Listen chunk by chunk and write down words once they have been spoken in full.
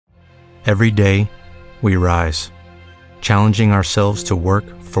Every day, we rise, challenging ourselves to work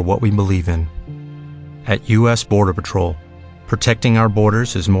for what we believe in. At U.S. Border Patrol, protecting our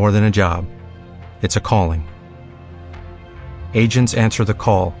borders is more than a job. It's a calling. Agents answer the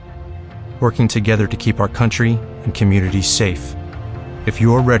call, working together to keep our country and communities safe. If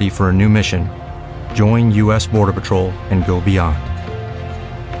you are ready for a new mission, join U.S. Border Patrol and go beyond.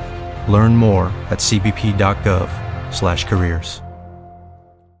 Learn more at cbp.gov/careers.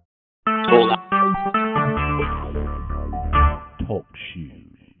 Talk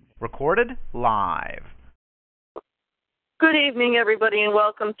shoes. Recorded live. Good evening, everybody, and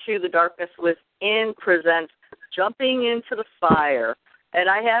welcome to The Darkness Within presents Jumping into the Fire. And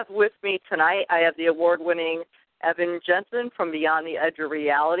I have with me tonight, I have the award-winning Evan Jensen from Beyond the Edge of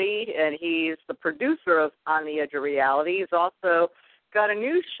Reality, and he's the producer of On the Edge of Reality. He's also got a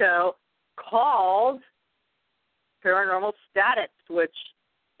new show called Paranormal Status, which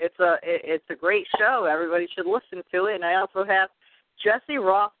it's a great show. Everybody should listen to it. And I also have Jesse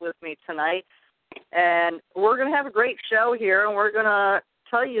Roth with me tonight. And we're going to have a great show here, and we're going to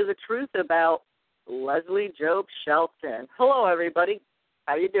tell you the truth about Leslie Jobe Shelton. Hello, everybody.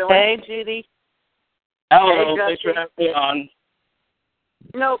 How you doing? Hey, Judy. Hello. Hey, thanks for having me on.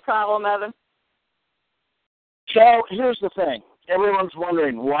 No problem, Evan. So here's the thing. Everyone's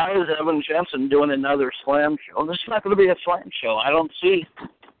wondering, why is Evan Jensen doing another slam show? This is not going to be a slam show. I don't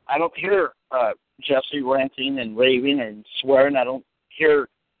hear Jesse ranting and raving and swearing. I don't hear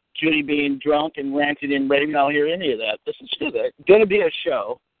Judy being drunk and ranting and raving. I don't hear any of that. This is going to be a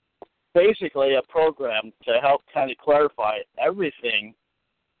show, basically a program to help kind of clarify everything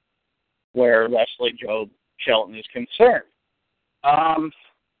where Leslie Jobe Shelton is concerned.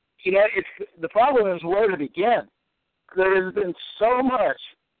 The problem is where to begin. There has been so much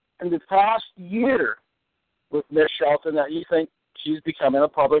in the past year with Miss Shelton that you think she's becoming a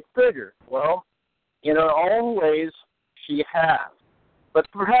public figure. Well, in her own ways, she has, but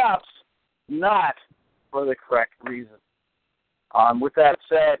perhaps not for the correct reason. With that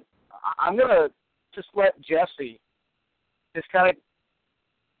said, I'm going to just let Jessie just kind of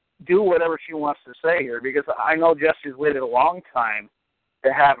do whatever she wants to say here, because I know Jessie's waited a long time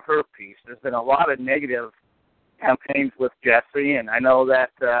to have her piece. There's been a lot of negative campaigns with Jessie, and I know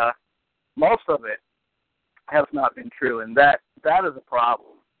that most of it has not been true, and that is a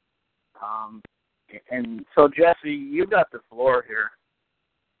problem. And so, Jessie, you've got the floor here.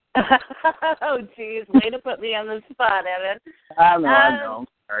 Oh, geez, way to put me on the spot, Evan. I know, I'm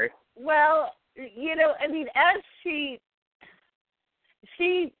sorry. Well, as she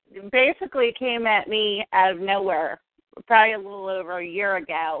basically came at me out of nowhere, probably a little over a year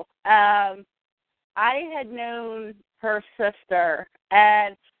ago. I had known her sister,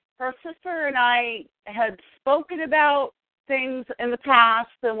 and her sister and I had spoken about things in the past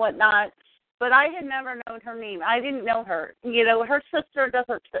and whatnot, but I had never known her name. I didn't know her. Her sister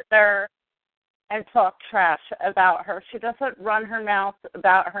doesn't sit there and talk trash about her. She doesn't run her mouth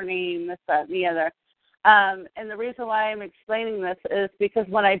about her name, this, that, and the other. And the reason why I'm explaining this is because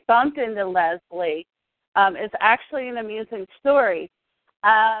when I bumped into Leslie, it's actually an amusing story.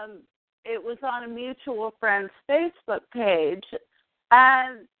 It was on a mutual friend's Facebook page,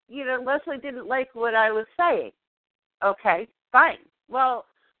 and, Leslie didn't like what I was saying. Okay, fine. Well,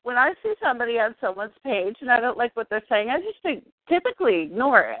 when I see somebody on someone's page and I don't like what they're saying, I just typically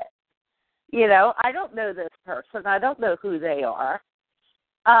ignore it. I don't know this person. I don't know who they are.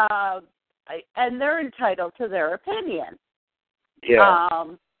 And they're entitled to their opinion.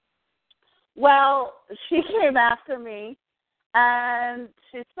 Yeah. Well, she came after me, and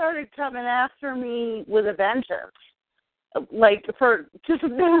she started coming after me with a vengeance, for just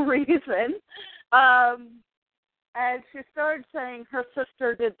no reason. And she started saying her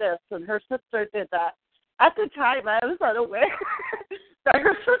sister did this and her sister did that. At the time, I was unaware that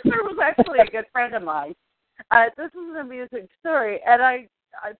her sister was actually a good friend of mine. This is an amusing story, and I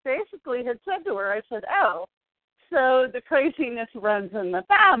basically had said to her, I said, oh, so the craziness runs in the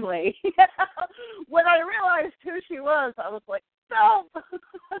family. When I realized who she was, I was like, no.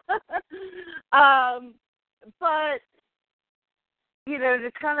 But,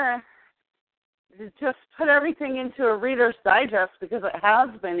 to kind of just put everything into a Reader's Digest, because it has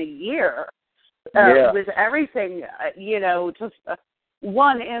been a year with everything, just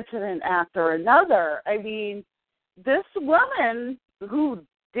one incident after another. I mean, this woman who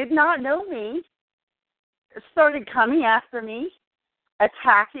did not know me started coming after me,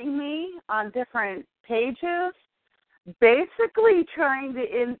 attacking me on different pages, basically trying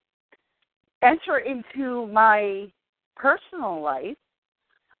to enter into my personal life.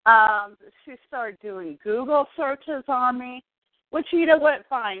 She started doing Google searches on me. Which, you know what,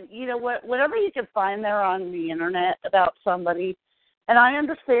 fine. You know what, whatever you can find there on the internet about somebody, and I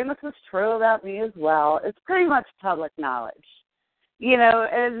understand this is true about me as well, it's pretty much public knowledge. You know,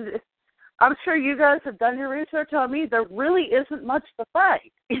 and I'm sure you guys have done your research on me. There really isn't much to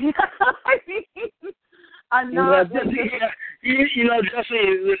fight. I mean, I'm not. You know,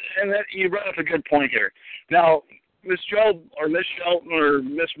 Jesse, and that, you brought up a good point here. Now, Miss Jobe or Miss Shelton or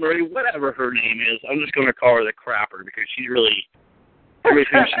Miss Marie, whatever her name is, I'm just going to call her the crapper because she really,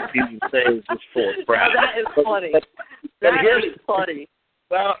 everything she even says is just full of crap. That is funny. That is funny.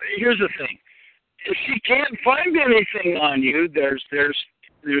 Well, here's the thing. If she can't find anything on you, there's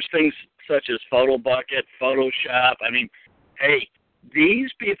things such as PhotoBucket, Photoshop. I mean, hey,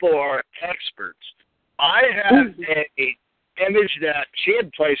 these people are experts. I have a image that she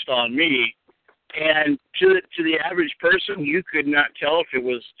had placed on me, and to the average person, you could not tell if it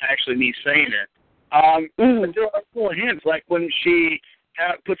was actually me saying it. But there are little hints, like when she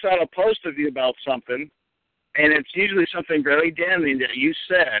puts out a post of you about something, and it's usually something very damning that you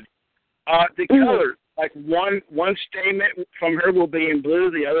said. The color, like one statement from her will be in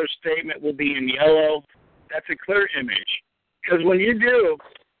blue, the other statement will be in yellow. That's a clear image. Because when you do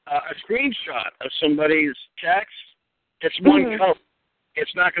a screenshot of somebody's text, it's one color.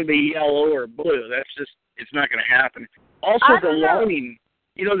 It's not going to be yellow or blue. That's just, it's not going to happen. Also, the lining,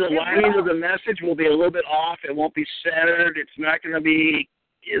 you know, the lining of the message will be a little bit off. It won't be centered. It's not going to be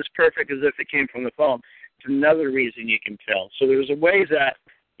as perfect as if it came from the phone. It's another reason you can tell. So there's a way that,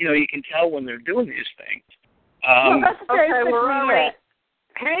 you know, you can tell when they're doing these things. Okay, we're already.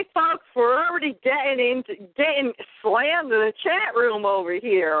 Hey, folks, we're already getting slammed in the chat room over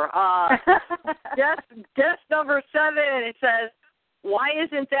here. Guest number 7, it says, "Why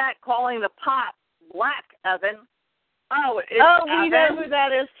isn't that calling the pot black, Evan?" Oh, we know who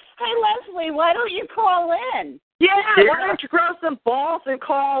that is. Hey, Leslie, why don't you call in? Yeah, why don't you grow some balls and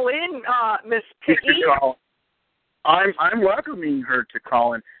call in, Miss Piggy? I'm welcoming her to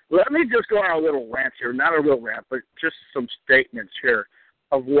call in. Let me just go on a little rant here. Not a real rant, but just some statements here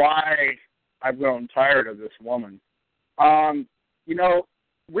of why I've grown tired of this woman. You know,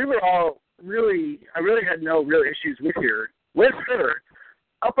 we were all I really had no real issues with her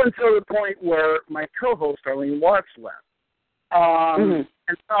up until the point where my co-host, Arlene Watts, left.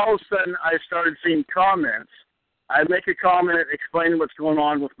 And all of a sudden I started seeing comments. I'd make a comment explaining what's going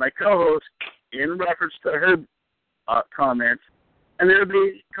on with my co-host in reference to her comments, and there would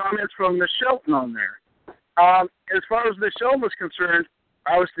be comments from Miss Shelton on there. As far as Miss Shelton was concerned,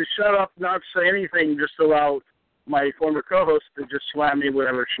 I was to shut up, not say anything, just allow my former co-host to just slam me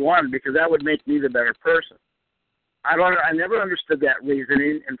whatever she wanted, because that would make me the better person. I never understood that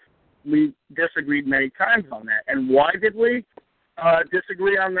reasoning, and we disagreed many times on that. And why did we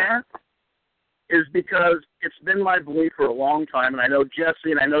disagree on that? Is because it's been my belief for a long time, and I know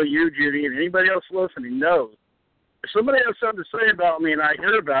Jesse, and I know you, Judy, and anybody else listening knows. If somebody has something to say about me and I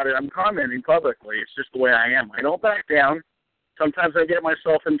hear about it, I'm commenting publicly. It's just the way I am. I don't back down. Sometimes I get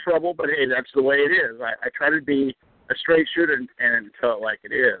myself in trouble, but hey, that's the way it is. I try to be a straight shooter and tell it like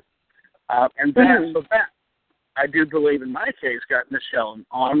it is. And that, I do believe in my case, got Miss Shelton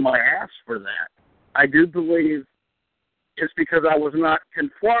on my ass for that. I do believe it's because I was not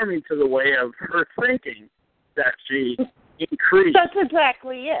conforming to the way of her thinking that she increased. That's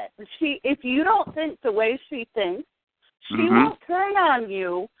exactly it. If you don't think the way she thinks, she won't turn on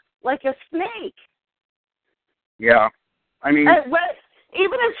you like a snake. Yeah. I mean,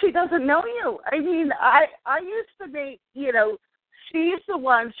 even if she doesn't know you. I mean, I used to be, you know, she's the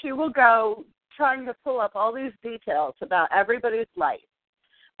one, she will go trying to pull up all these details about everybody's life.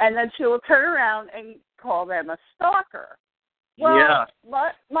 And then she will turn around and call them a stalker. Well, yeah.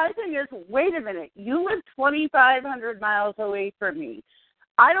 My thing is, wait a minute, you live 2,500 miles away from me.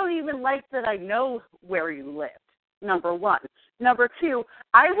 I don't even like that I know where you live, number one. Number two,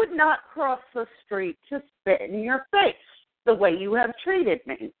 I would not cross the street to spit in your face the way you have treated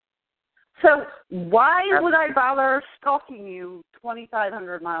me. So why would I bother stalking you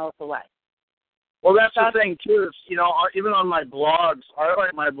 2,500 miles away? Well, that's the thing, too. Is, you know, even on my blogs, I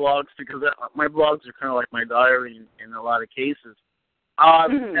like my blogs because my blogs are kind of like my diary in a lot of cases.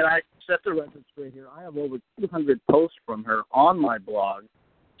 And I set the record straight here. I have over 200 posts from her on my blog,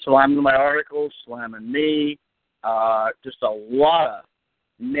 slamming my articles, slamming me, just a lot of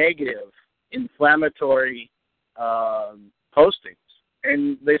negative, inflammatory postings.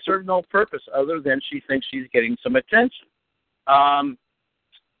 And they serve no purpose other than she thinks she's getting some attention.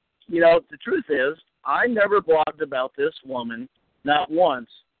 You know, the truth is, I never blogged about this woman, not once.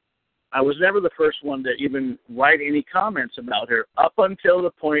 I was never the first one to even write any comments about her up until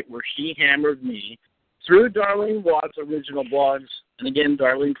the point where she hammered me through Darlene Watt's original blogs. And again,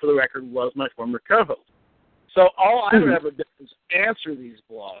 Darlene, for the record, was my former co-host. So all I've ever done is answer these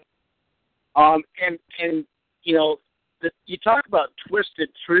blogs. And you know, you talk about twisted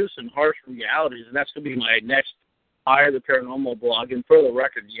truths and harsh realities, and that's going to be my next Higher the Paranormal blog. And for the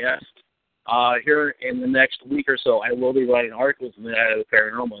record, yes, here in the next week or so, I will be writing articles in the Higher the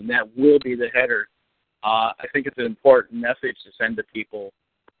Paranormal, and that will be the header. I think it's an important message to send to people,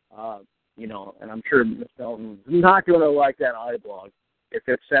 you know, and I'm sure Ms. Shelton is not going to like that blog. If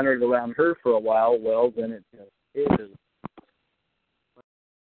it's centered around her for a while, well, then it is. It's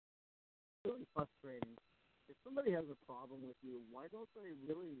really frustrating. If somebody has a problem with you, why don't they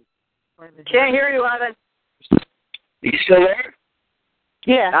really try to... Can't hear you, Evan. You still there?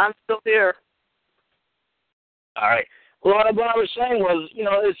 Yeah, I'm still here. All right. Well, what I was saying was, you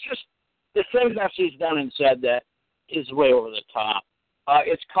know, it's just the things that she's done and said that is way over the top.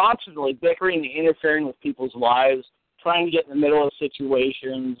 It's constantly bickering and interfering with people's lives, trying to get in the middle of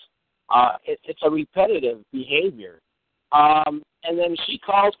situations. It's a repetitive behavior. And then she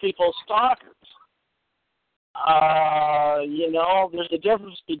calls people stalkers. You know, there's a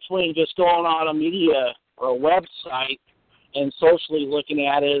difference between just going on a media or a website and socially looking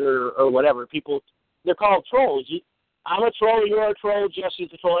at it or whatever. People, they're called trolls. I'm a troll, you're a troll,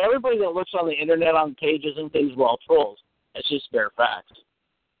 Jesse's a troll. Everybody that looks on the internet on pages and things are all trolls. It's just bare facts.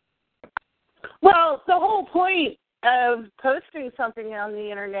 Well, the whole point of posting something on the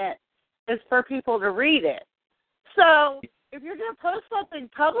internet is for people to read it. So if you're going to post something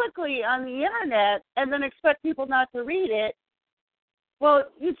publicly on the internet and then expect people not to read it, well,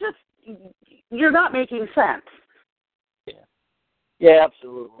 you're not making sense. Yeah,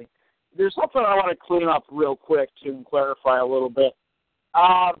 absolutely. There's something I want to clean up real quick to clarify a little bit.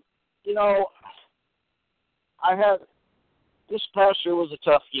 You know, this past year was a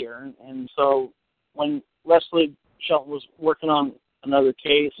tough year, and so when Leslie Shelton was working on another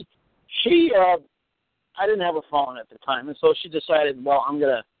case, I didn't have a phone at the time, and so she decided, well, I'm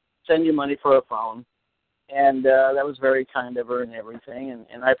going to send you money for a phone, and that was very kind of her and everything,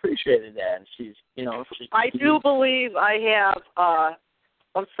 and I appreciated that. And she's, you know, I do believe I have.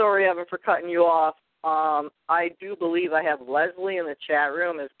 I'm sorry, Evan, for cutting you off. I do believe I have Leslie in the chat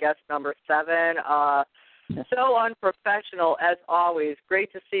room as guest number 7. So unprofessional, as always.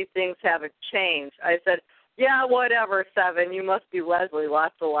 Great to see things haven't changed. I said, yeah, whatever, 7. You must be Leslie.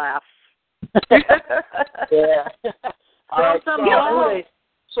 Lots of laughs. Yeah. Throw some balls.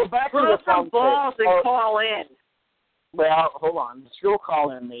 So back Throw to the some balls and call in. Well, hold on. She'll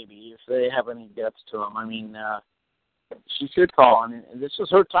call in maybe if they have any guts to them. I mean, she should call in, and this is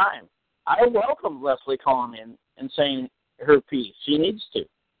her time. I welcome Leslie calling in and saying her piece. She needs to.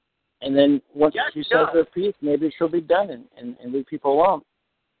 And then once she says her piece, maybe she'll be done and leave people alone.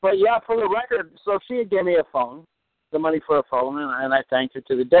 But, yeah, for the record, so she had gave me a phone, the money for a phone, and I thanked her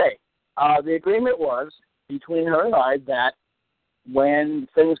to the day. The agreement was between her and I that when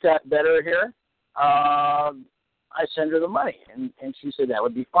things got better here, I send her the money. And she said that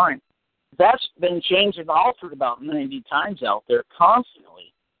would be fine. That's been changed and altered about 90 times out there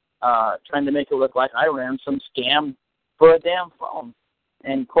constantly, trying to make it look like I ran some scam for a damn phone.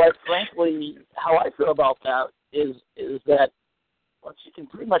 And quite frankly, how I feel about that is that, well, she can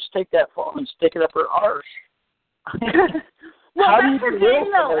pretty much take that phone and stick it up her arse. Well, that's her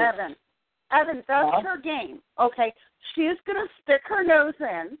game, though, Evan. Evan, that's her game. Okay, she's going to stick her nose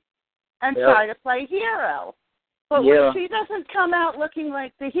in and try to play hero. But when she doesn't come out looking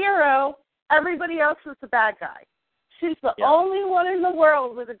like the hero, everybody else is the bad guy. She's the only one in the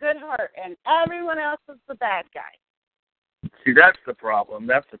world with a good heart, and everyone else is the bad guy. See, that's the problem.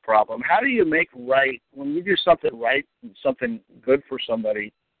 That's the problem. How do you make right, when you do something right and something good for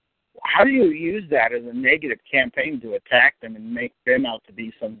somebody, how do you use that as a negative campaign to attack them and make them out to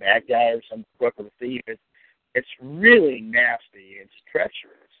be some bad guy or some crook or thief? It's really nasty. It's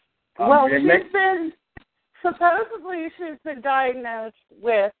treacherous. Well, supposedly she's been diagnosed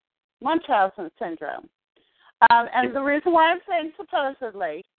with Munchausen syndrome. And the reason why I'm saying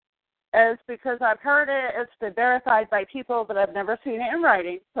supposedly is because I've heard it. It's been verified by people, but I've never seen it in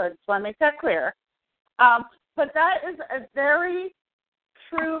writing, so I just want to make that clear. But that is a very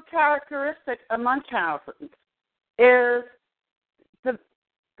true characteristic of Munchausen, is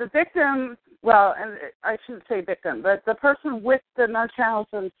the victim, well, I shouldn't say victim, but the person with the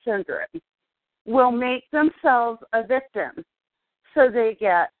Munchausen syndrome will make themselves a victim so they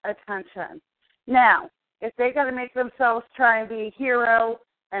get attention. Now, if they got to make themselves try and be a hero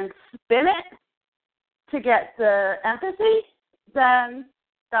and spin it to get the empathy, then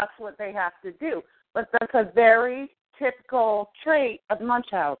that's what they have to do. But that's a very typical trait of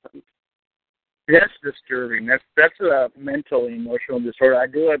Munchausen. That's disturbing. That's a mental emotional disorder. I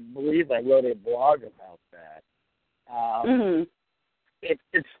believe I wrote a blog about that.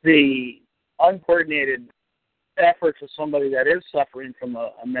 It's the uncoordinated efforts of somebody that is suffering from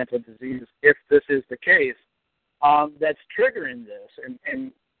a mental disease, if this is the case, that's triggering this.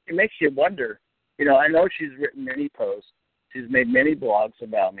 And it makes you wonder. I know she's written many posts. She's made many blogs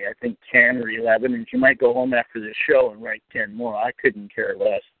about me, I think 10 or 11, and she might go home after this show and write 10 more. I couldn't care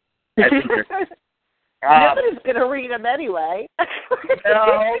less. I think nobody's going to read them anyway.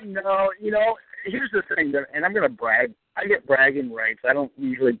 No. Here's the thing, and I'm going to brag. I get bragging rights. I don't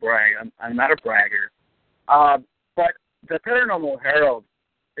usually brag. I'm not a bragger. But the Paranormal Herald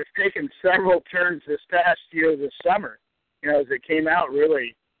has taken several turns this past year, this summer, as it came out,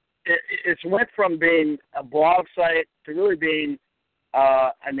 really. It's went from being a blog site to really being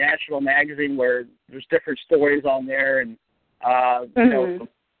a national magazine where there's different stories on there, and from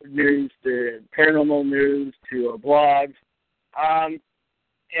news to paranormal news to blogs, and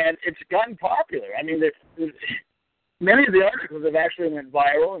it's gotten popular. I mean, many of the articles have actually went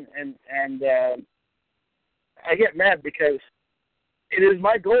viral, and I get mad because it is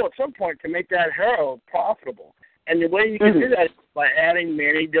my goal at some point to make that Herald profitable. And the way you can do that is by adding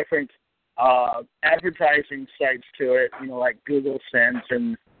many different advertising sites to it, like Google Sense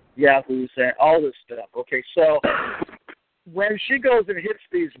and Yahoo Sense, all this stuff. Okay, so when she goes and hits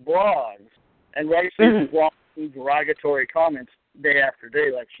these blogs and writes these blogs, derogatory comments day after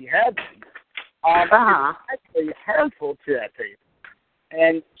day like she had been, it's actually harmful to that paper.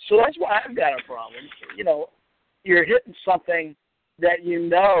 And so that's why I've got a problem. You're hitting something that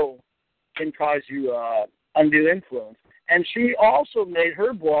can cause you undue influence. And she also made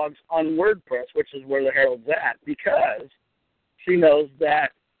her blogs on WordPress, which is where the Herald's at, because she knows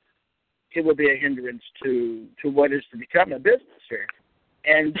that it will be a hindrance to what is to become a business here.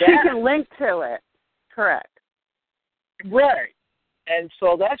 And she can link to it. Correct. Right. And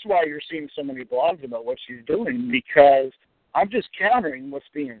so that's why you're seeing so many blogs about what she's doing, because I'm just countering what's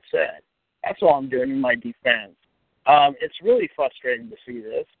being said. That's all I'm doing in my defense. It's really frustrating to see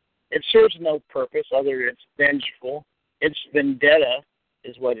this. It serves no purpose other than it's vengeful. It's vendetta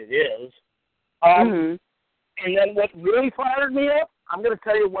is what it is. And then what really fired me up, I'm going to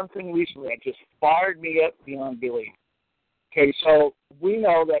tell you one thing recently that just fired me up beyond belief. Okay, so we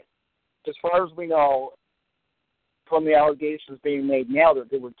know that, as far as we know, from the allegations being made now, that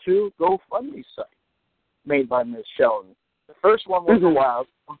there were 2 GoFundMe sites made by Ms. Shelton. The first one was a while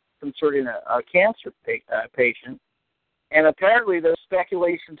concerning a cancer patient, and apparently there's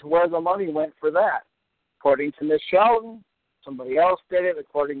speculation to where the money went for that. According to Ms. Shelton, somebody else did it.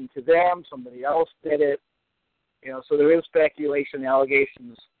 According to them, somebody else did it. So there is speculation,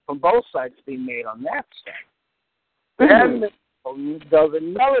 allegations from both sides being made on that site. Then Ms. Shelton does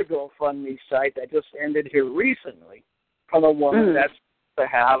another GoFundMe site that just ended here recently from a woman that's to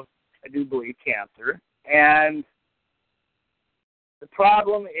have, I do believe, cancer. And the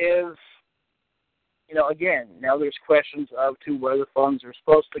problem is, again, now there's questions of to where the funds are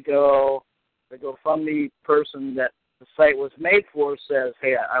supposed to go. The GoFundMe person that the site was made for says,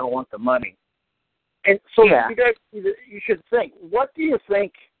 hey, I don't want the money. And so you guys, you should think, why do you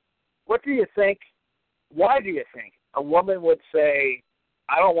think a woman would say,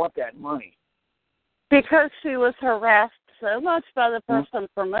 I don't want that money? Because she was harassed so much by the person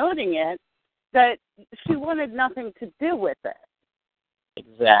promoting it that she wanted nothing to do with it.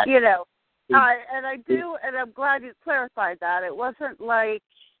 Exactly. And I'm glad you clarified that. It wasn't like,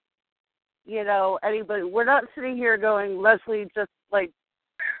 anybody, we're not sitting here going, Leslie just,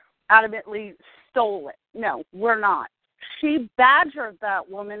 adamantly stole it. No, we're not. She badgered that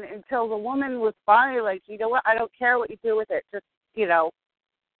woman until the woman was finally like, you know what, I don't care what you do with it. Just,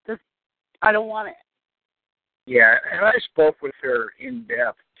 I don't want it. Yeah, and I spoke with her in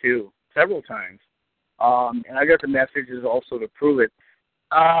depth, too, several times. And I got the messages also to prove it.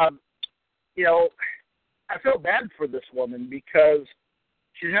 I feel bad for this woman because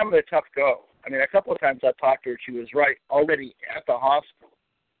she's having a tough go. I mean, a couple of times I talked to her, she was already at the hospital.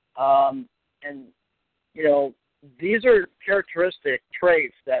 And, these are characteristic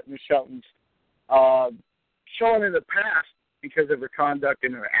traits that Ms. Shelton's shown in the past because of her conduct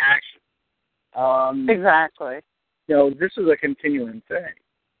and her action. Exactly. This is a continuing thing.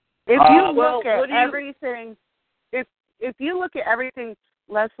 If you look at everything, if you look at everything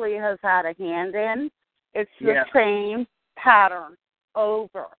Leslie has had a hand in, it's the same pattern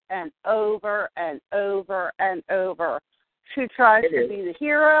over and over and over and over. She tries to be the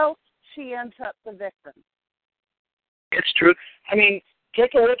hero. She ends up the victim. It's true. I mean,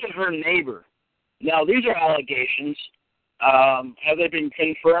 take a look at her neighbor. Now, these are allegations. Have they been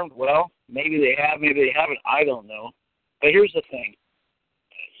confirmed? Well, maybe they have, maybe they haven't. I don't know. But here's the thing.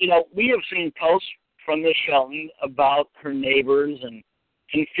 We have seen posts from Miss Shelton about her neighbors and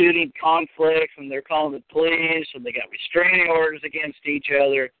feuding conflicts, and they're calling the police, and they got restraining orders against each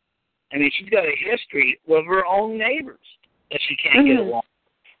other. I mean, she's got a history with her own neighbors that she can't get along.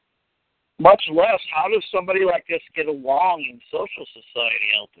 Much less, how does somebody like this get along in social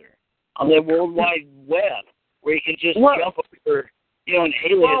society out there on the World Wide Web, where you can just jump over, an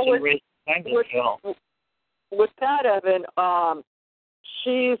alias and raise kinds of hell? With that, Evan,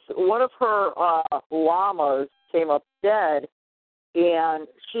 she's one of her llamas came up dead, and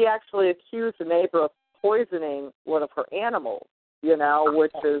she actually accused a neighbor of poisoning one of her animals.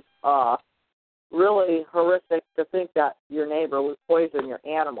 Which is really horrific to think that your neighbor would poison your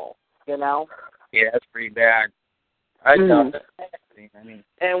animal. Yeah, that's pretty bad. I thought that.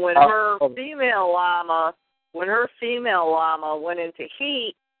 And when her female llama went into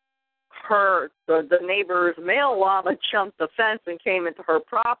heat, the neighbor's male llama jumped the fence and came into her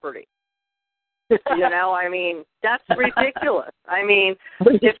property. That's ridiculous.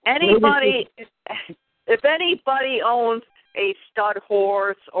 If anybody owns a stud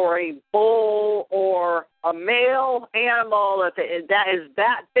horse or a bull or a male animal that is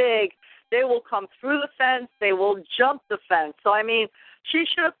that big, they will come through the fence, they will jump the fence. So, she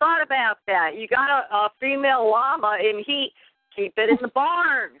should have thought about that. You got a female llama in heat, keep it in the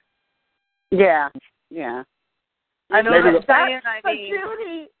barn. Yeah. I know what I'm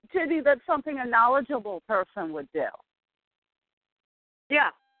saying. Judy, that's something a knowledgeable person would do.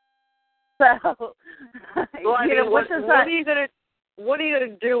 Yeah. So, what are you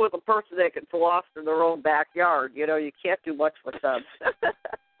gonna do with a person that gets lost in their own backyard? You can't do much with them.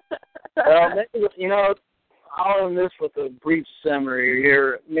 Well, I'll end this with a brief summary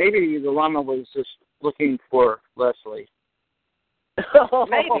here. Maybe the llama was just looking for Leslie.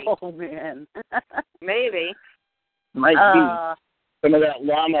 Maybe. Oh man. Maybe. Might be some of that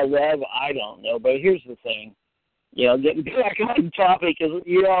llama love. I don't know. But here's the thing. Getting back on the topic, because,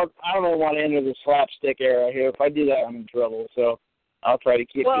 I don't want to enter the slapstick era here. If I do that, I'm in trouble. So I'll try to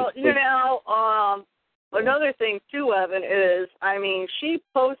keep it. Another thing, too, Evan, is, she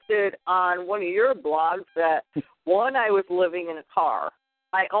posted on one of your blogs that, one, I was living in a car.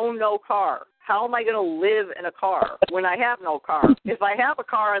 I own no car. How am I going to live in a car when I have no car? If I have a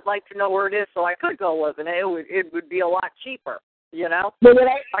car, I'd like to know where it is so I could go live in it. It would be a lot cheaper, But what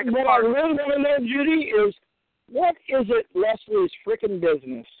I really want to know, Judy, is, what is it Leslie's frickin'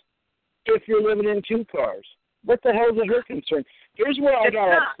 business if you're living in two cars? What the hell is her concern? Here's where I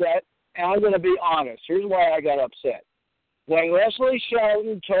got upset, and I'm going to be honest. Here's why I got upset. When Leslie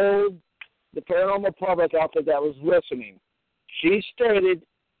Shelton told the paranormal public out there that was listening, she stated,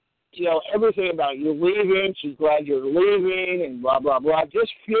 everything about you leaving, she's glad you're leaving, and blah, blah, blah,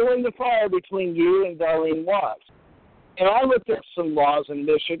 just fueling the fire between you and Darlene Watts. And I looked at some laws in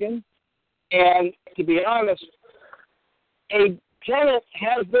Michigan, and to be honest, a tenant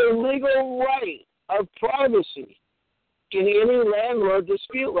has the legal right of privacy in any landlord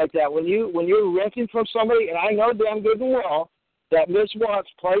dispute like that. When you're renting from somebody, and I know damn good and well that Ms. Watts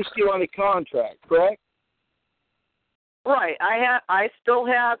placed you on a contract, correct? Right. I still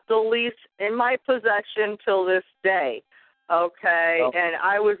have the lease in my possession till this day. Okay, and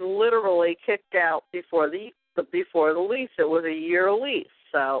I was literally kicked out before the lease. It was a year lease.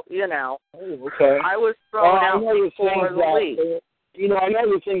 So, I was thrown out before the lease. I know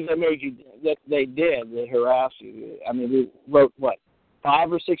the things that they did that harassed you. We wrote,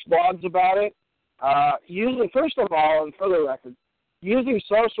 5 or 6 blogs about it? Usually, first of all, and for the record, using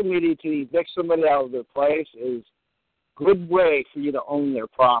social media to evict somebody out of their place is a good way for you to own their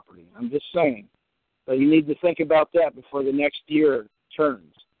property. I'm just saying. So you need to think about that before the next year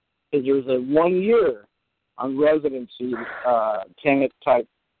turns. Because there's a 1 year on residency tenant-type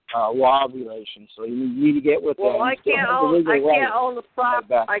law relations, so you need to get with that. Well, I can't own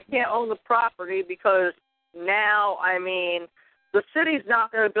the property because now, the city's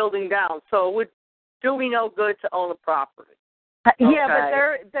knocking the building down, so it would do me no good to own the property. Yeah, but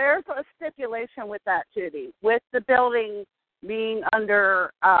there's a stipulation with that, Judy, with the building being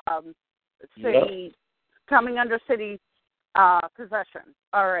under city, coming under city possession.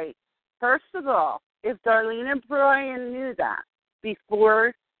 All right. First of all, if Darlene and Brian knew that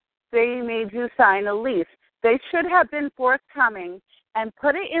before they made you sign a lease, they should have been forthcoming and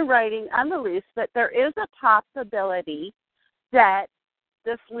put it in writing on the lease that there is a possibility that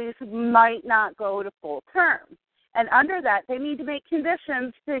this lease might not go to full term. And under that, they need to make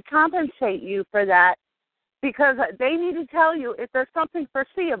conditions to compensate you for that, because they need to tell you if there's something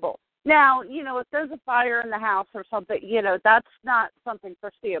foreseeable. Now, if there's a fire in the house or something, that's not something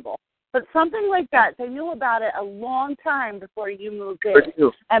foreseeable. But something like that, they knew about it a long time before you moved in.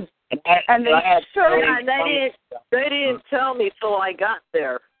 And they didn't tell me till I got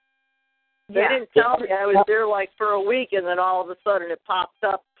there. They didn't tell me. I was there like for a week, and then all of a sudden it popped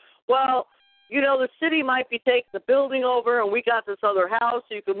up. Well, the city might be taking the building over, and we got this other house,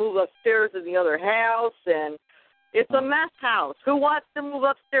 so you can move upstairs in the other house, and it's a mess house. Who wants to move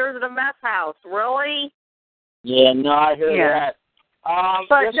upstairs in a mess house? Really? Yeah, no, I hear that.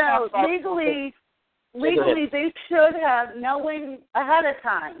 But no, legally, they should have, knowing ahead of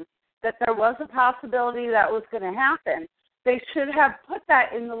time that there was a possibility that was going to happen, they should have put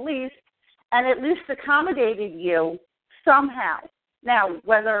that in the lease and at least accommodated you somehow. Now,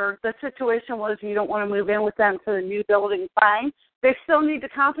 whether the situation was you don't want to move in with them to the new building, fine. They still need to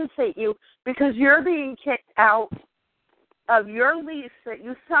compensate you because you're being kicked out of your lease that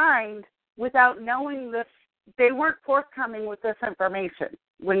you signed without knowing this. They weren't forthcoming with this information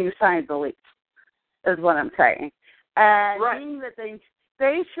when you signed the lease, is what I'm saying. And meaning that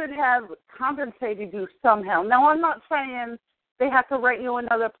they should have compensated you somehow. Now, I'm not saying they have to rent you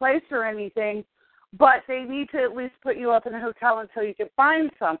another place or anything, but they need to at least put you up in a hotel until you can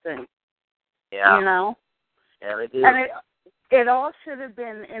find something. Yeah. Yeah, they do. And it all should have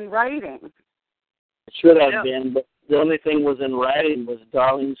been in writing. It should have been, but the only thing was in writing was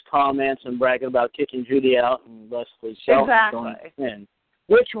Darlene's comments and bragging about kicking Judy out and Leslie Shelton going in,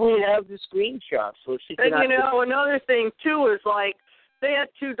 which we have the screenshot. So she can. And another thing too is like they had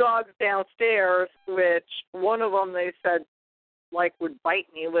 2 dogs downstairs, which one of them they said like would bite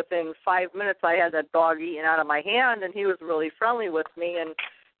me within 5 minutes. I had that dog eating out of my hand, and he was really friendly with me, and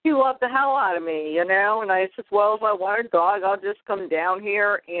he loved the hell out of me, And I said, well, if I want a dog, I'll just come down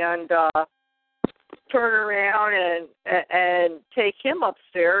here and turn around and take him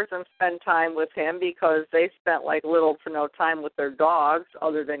upstairs and spend time with him, because they spent like little to no time with their dogs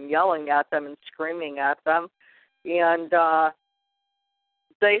other than yelling at them and screaming at them. And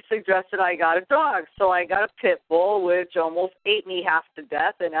they suggested I got a dog. So I got a pit bull, which almost ate me half to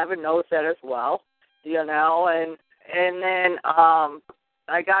death, and Evan knows that as well, and then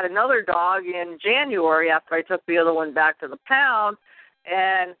I got another dog in January after I took the other one back to the pound,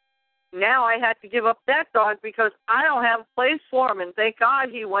 and now I had to give up that dog because I don't have a place for him. And thank God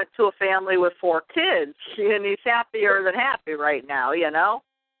he went to a family with 4 kids, and he's happier than happy right now,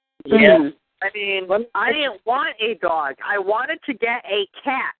 Yeah. I mean, I didn't want a dog. I wanted to get a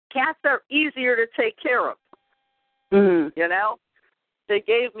cat. Cats are easier to take care of. They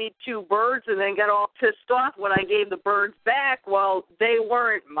gave me 2 birds and then got all pissed off when I gave the birds back. Well, they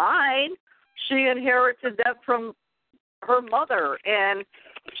weren't mine. She inherited them from her mother, and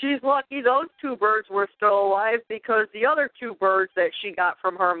she's lucky those 2 birds were still alive, because the other 2 birds that she got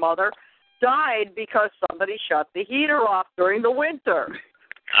from her mother died because somebody shut the heater off during the winter.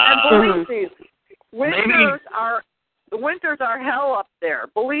 And believe me, winters are hell up there.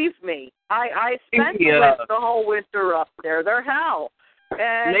 Believe me, I spent the whole winter up there. They're hell.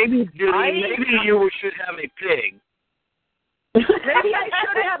 And maybe you should have a pig. Maybe I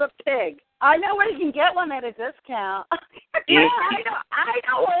should have a pig. I know where you can get one at a discount. Yeah, I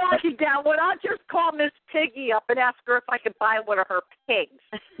know where I can get one. I'll just call Miss Piggy up and ask her if I can buy one of her pigs.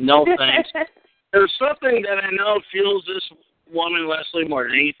 No, thanks. There's something that I know fuels this woman, Leslie, more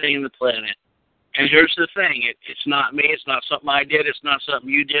than anything on the planet. And here's the thing. It's not me. It's not something I did. It's not something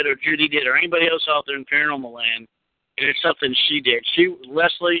you did or Judy did or anybody else out there in paranormal land. It's something she did.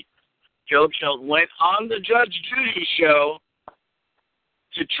 Leslie Jobe Shelton went on the Judge Judy show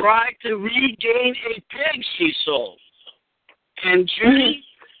to try to regain a pig she sold. And Judy,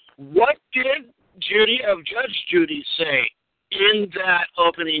 what did Judge Judy say in that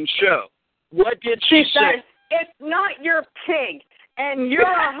opening show? What did she say? Said, it's not your pig, and you're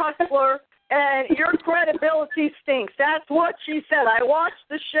a hustler, and your credibility stinks. That's what she said. I watched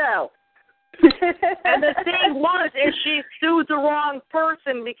the show. And the thing is she sued the wrong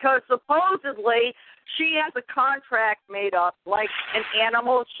person, because supposedly she has a contract made up, like an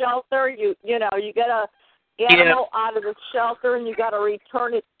animal shelter. You get a animal out of the shelter, and you got to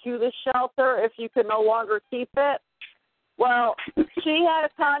return it to the shelter if you can no longer keep it. Well, she had a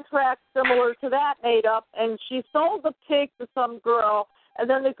contract similar to that made up, and she sold the pig to some girl, and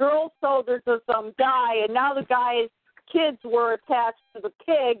then the girl sold her to some guy, and now the guy's kids were attached to the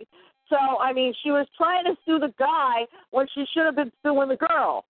pig. So, I mean, she was trying to sue the guy when she should have been suing the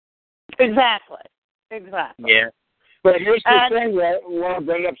girl. Exactly. Yeah. But here's the thing, I want to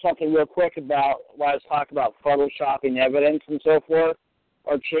bring up something real quick about when I was talking about photoshopping evidence and so forth,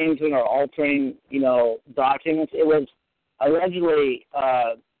 or changing or altering, documents. It was allegedly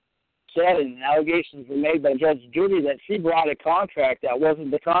said, and allegations were made by Judge Judy that she brought a contract that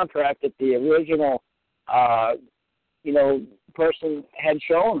wasn't the contract that the original, person had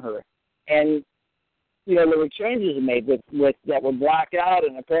shown her. And, there were changes made with that were blacked out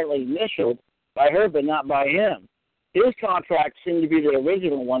and apparently initialed by her, but not by him. His contract seemed to be the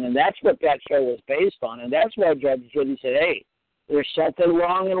original one, and that's what that show was based on. And that's why Judge Judy said, hey, there's something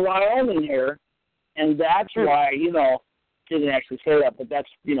wrong in Wyoming here. And that's why, didn't actually say that, but that's,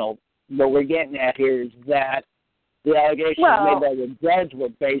 what we're getting at here is that the allegations made by the judge were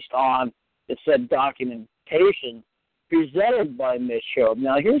based on the said documentation presented by Ms. Jobe.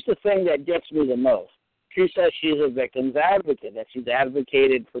 Now, here's the thing that gets me the most. She says she's a victim's advocate, that she's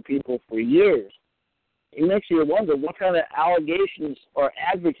advocated for people for years. It makes you wonder what kind of allegations, or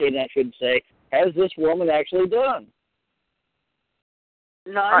advocating, I should say, has this woman actually done?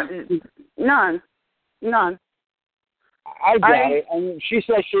 None. I got it. I mean, she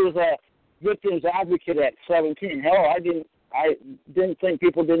says she was a victim's advocate at 17. Hell, I didn't think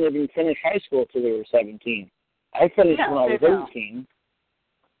people didn't even finish high school till they were 17. I finished when I was 18.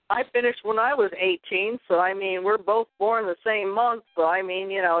 I finished when I was 18, so, we're both born the same month, so,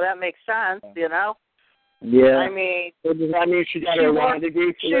 that makes sense, Yeah. So does that mean she got her law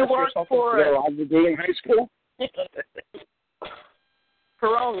degree or something? She got a law degree in high school?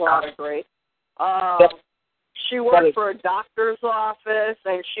 Her own law degree. She worked for a doctor's office,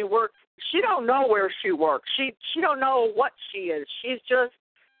 and she don't know where she works. She don't know what she is. She's just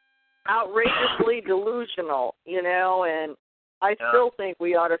outrageously delusional, and I still think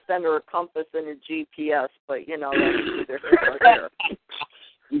we ought to send her a compass and a GPS, but, that's either here or there.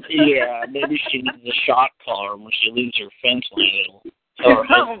 Yeah, maybe she needs a shot collar when she leaves her fence line.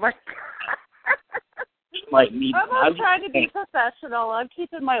 Oh, my God. Might need. I'm trying to be professional. I'm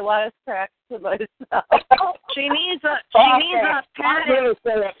keeping my last tracks to myself. She needs a paddock. I'm going to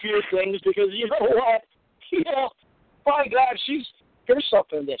say a few things because you know what? My God, here's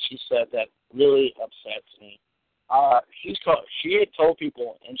something that she said that really upsets me. She had told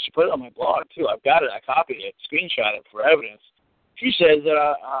people, and she put it on my blog too. I've got it. I copied it, screenshot it for evidence. She says that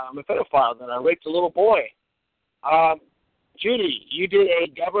I'm a pedophile, that I raped a little boy. Judy, you did a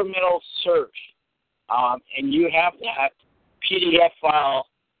governmental search, and you have that PDF file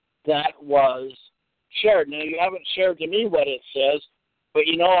that was shared. Now, you haven't shared to me what it says, but,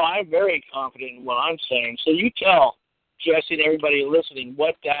 I'm very confident in what I'm saying. So you tell Jesse and everybody listening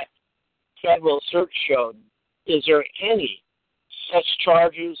what that federal search showed. Is there any such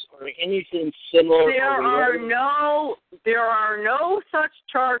charges or anything similar? There are no such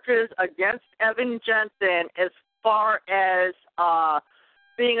charges against Evan Jensen as far as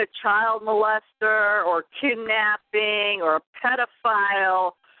being a child molester or kidnapping or a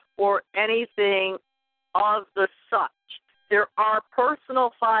pedophile or anything of the such. There are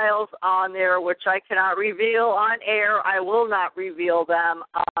personal files on there which I cannot reveal on air. I will not reveal them.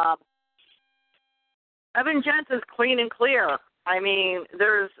 Evan Jensen's clean and clear.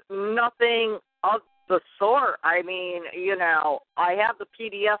 There's nothing of the sort. I have the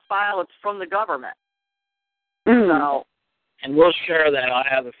PDF file. It's from the government. So, and we'll share that. I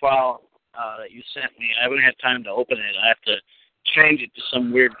have the file that you sent me. I haven't had time to open it. I have to change it to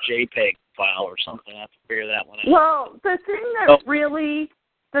some weird JPEG file or something. I have to figure that one out. Well, the thing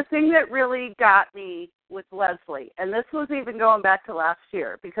that really got me with Leslie, and this was even going back to last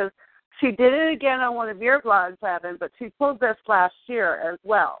year, because she did it again on one of your blogs, Evan, but she pulled this last year as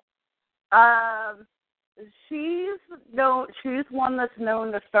well. She's one that's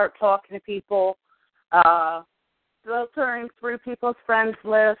known to start talking to people, filtering through people's friends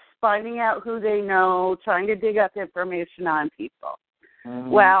lists, finding out who they know, trying to dig up information on people. Mm-hmm.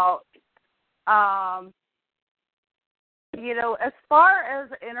 Well, as far as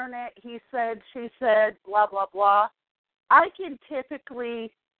internet, he said, she said, blah, blah, blah, I can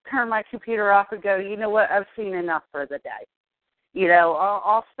typically turn my computer off and go, you know what, I've seen enough for the day.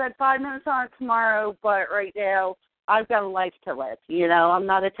 I'll spend 5 minutes on it tomorrow, but right now I've got a life to live. I'm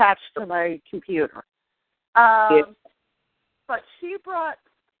not attached to my computer. But she brought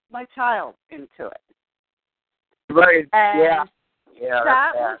my child into it. Right. And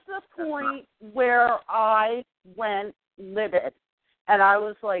that was the point where I went livid. And I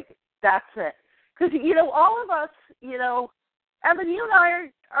was like, that's it. Because, all of us, Evan, you and I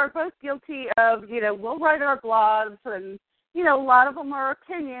are both guilty of, we'll write our blogs and, a lot of them are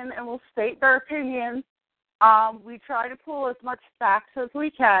opinion and we'll state their opinion. We try to pull as much facts as we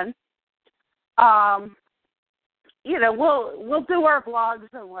can. We'll do our blogs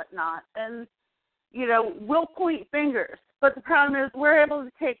and whatnot, and, we'll point fingers. But the problem is we're able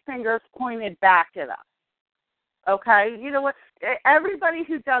to take fingers pointed back at us. Okay? You know what? Everybody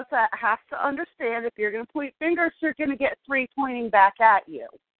who does that has to understand if you're going to point fingers, you're going to get 3 pointing back at you.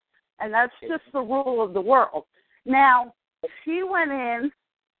 And that's just the rule of the world. Now, she went in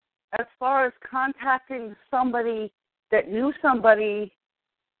as far as contacting somebody that knew somebody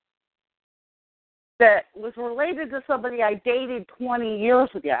that was related to somebody I dated 20 years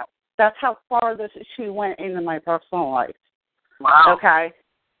ago. That's how far she went into my personal life. Wow. Okay?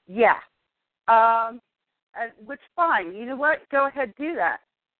 Yeah. Which, fine. You know what? Go ahead, do that.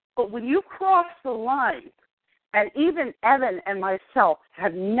 But when you cross the line, and even Evan and myself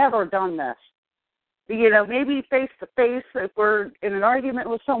have never done this, you know, maybe face-to-face, if we're in an argument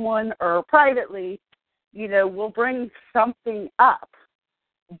with someone, or privately, you know, we'll bring something up.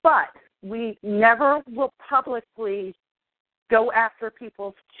 But we never will publicly go after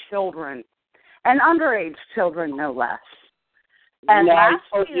people's children, and underage children, no less. And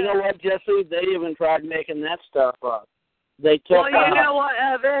you know what, Jesse? They even tried making that stuff up. They took. Well, you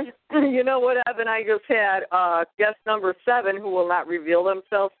know what, Evan? I just had guest number 7 who will not reveal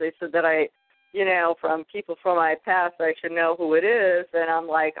themselves. They said that from people from my past, I should know who it is. And I'm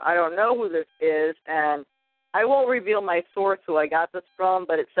like, I don't know who this is. And I won't reveal my source who I got this from,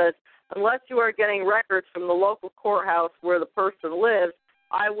 but it says, unless you are getting records from the local courthouse where the person lives,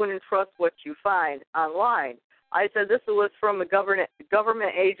 I wouldn't trust what you find online. I said this was from a government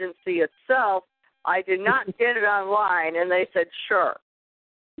agency itself. I did not get it online, and they said, sure.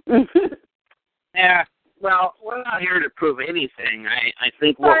 Yeah, well, we're not here to prove anything. I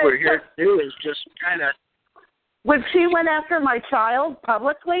think what we're here to do is just kind of... When she went after my child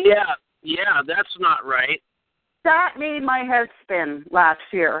publicly? Yeah, that's not right. That made my head spin last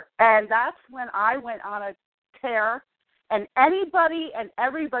year, and that's when I went on a tear, and anybody and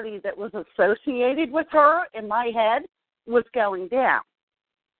everybody that was associated with her in my head was going down.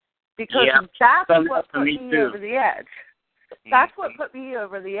 Because that's what put me over the edge. That's what put me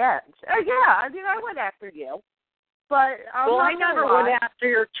over the edge. I went after you. But I never went after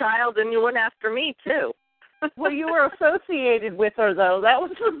your child, and you went after me, too. Well, you were associated with her, though. That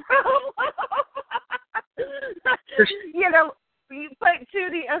was the problem. But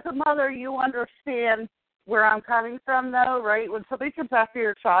Judy, as a mother, you understand where I'm coming from, though, right? When somebody comes after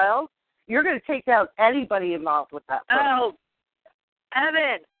your child, you're going to take out anybody involved with that person. Oh,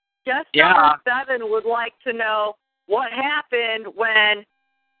 Evan, guest number 7 would like to know what happened when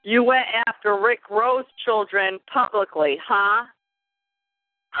you went after Rick Rowe's children publicly, huh?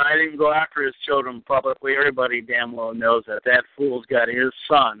 I didn't go after his children publicly. Everybody damn well knows that. That fool's got his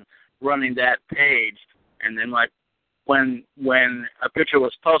son running that page. And then, when a picture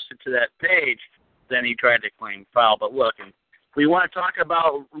was posted to that page, then he tried to claim foul. But look, we want to talk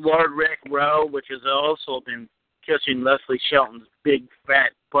about Lord Rick Rowe, which has also been kissing Leslie Shelton's big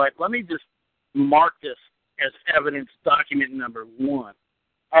fat butt. Let me just mark this as evidence document number 1.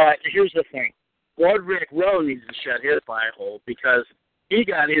 Here's the thing. Lord Rick Rowe needs to shut his pie hole because he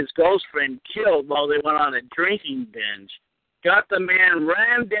got his ghost friend killed while they went on a drinking binge. Got the man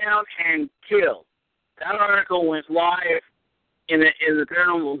ran down and killed. That article went live in the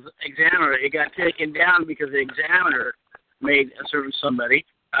Paranormal Examiner. It got taken down because the Examiner made a certain somebody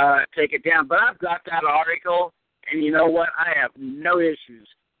take it down. But I've got that article, and you know what? I have no issues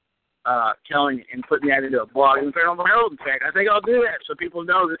telling and putting that into a blog in the Paranormal Herald. In fact, I think I'll do that so people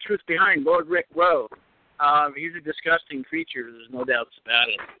know the truth behind Lord Rick Rowe. He's a disgusting creature. There's no doubts about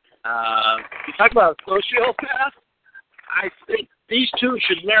it. You talk about a sociopath. I think these two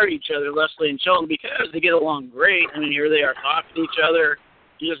should marry each other, Leslie and Shelton, because they get along great. I mean, here they are talking to each other,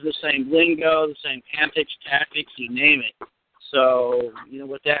 using the same lingo, the same antics, tactics, you name it. So,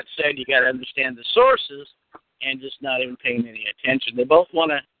 with that said, you got to understand the sources and just not even paying any attention. They both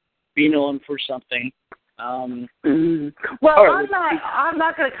want to be known for something. Well, I'm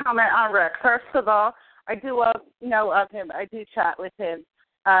not going to comment on Rick. First of all, I do know of him. I do chat with him.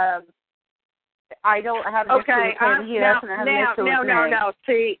 I don't have an issue with him. He doesn't have an issue with me. No.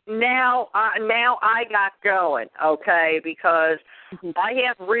 See, now I got going, okay, because I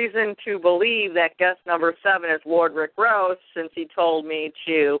have reason to believe that guest number 7 is Lord Rick Rowe, since he told me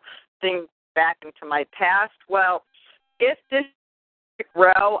to think back into my past. Well, if this is Rick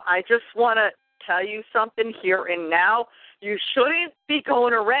Rowe, I just want to tell you something here and now. You shouldn't be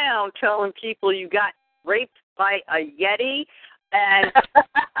going around telling people you got raped by a Yeti and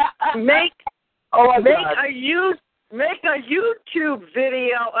make a YouTube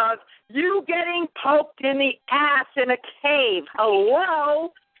video of you getting poked in the ass in a cave.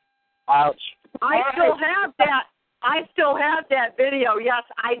 Hello? Ouch. I still have that video. Yes,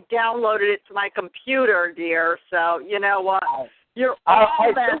 I downloaded it to my computer, dear. So, you know what? You're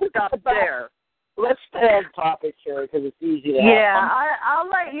all messed up there. let's stay on topic here because it's easy to I'll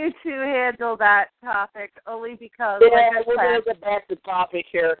let you two handle that topic only because we're going to get back to topic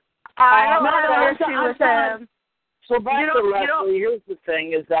here. I don't have an issue with them. So back to Leslie, here's the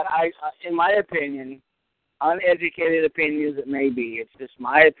thing, is that I, in my opinion, uneducated opinion as it may be, it's just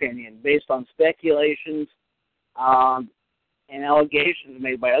my opinion, based on speculations and allegations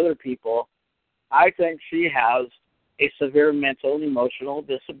made by other people, I think she has a severe mental and emotional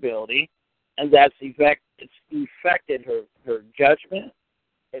disability, and that's affected her judgment.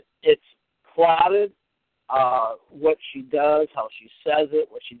 It's clouded what she does, how she says it,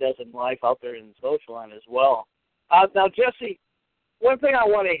 what she does in life out there in the social line as well. Now, Jesse, one thing I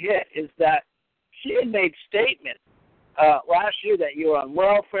want to hit is that she had made statements last year that you were on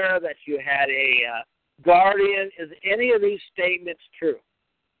welfare, that you had a guardian. Is any of these statements true?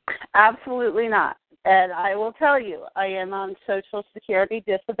 Absolutely not. And I will tell you, I am on Social Security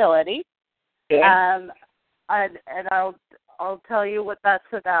disability. Okay. And I'll tell you what that's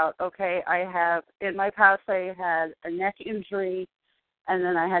about. Okay, I have, in my past, I had a neck injury, and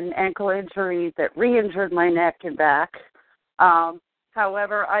then I had an ankle injury that re-injured my neck and back.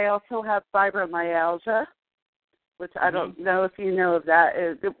 However, I also have fibromyalgia, which I don't know if you know of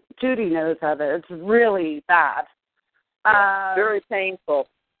that. Judy knows of it. It's really bad. Very painful.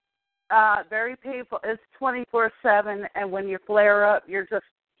 Very painful. It's 24/7, and when you flare up, you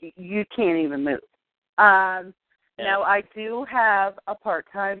can't even move. Now, I do have a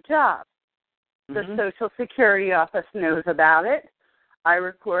part-time job. The Social Security office knows about it. I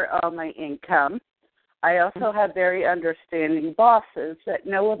report all my income. I also have very understanding bosses that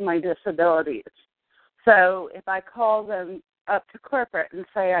know of my disabilities. So if I call them up to corporate and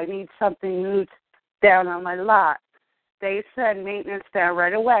say I need something moved down on my lot, they send maintenance down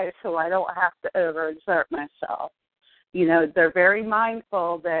right away so I don't have to overexert myself. You know, they're very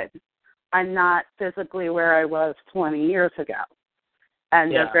mindful that I'm not physically where I was 20 years ago.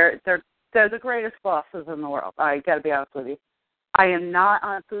 And they're the greatest bosses in the world. I got to be honest with you. I am not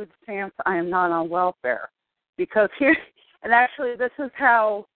on food stamps. I am not on welfare. Because here, and actually this is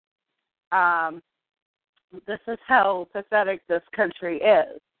how pathetic this country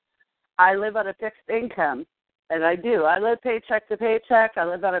is. I live on a fixed income, and I do. I live paycheck to paycheck. I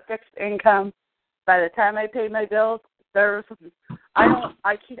live on a fixed income. By the time I pay my bills, I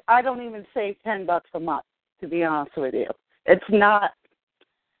don't even save $10 a month, to be honest with you. It's not,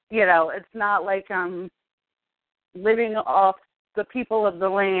 it's not like I'm living off the people of the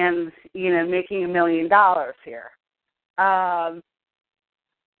land, making $1 million here.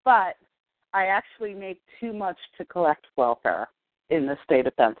 But I actually make too much to collect welfare in the state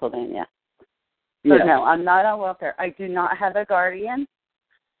of Pennsylvania. So no, I'm not on welfare. I do not have a guardian.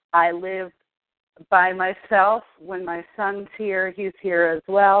 I live by myself. When my son's here, he's here as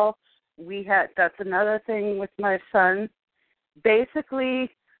well. That's another thing with my son. Basically,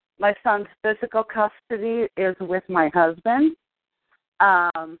 my son's physical custody is with my husband,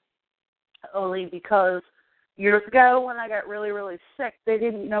 only because years ago when I got really, really sick, they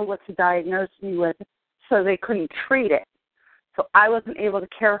didn't know what to diagnose me with, so they couldn't treat it. So I wasn't able to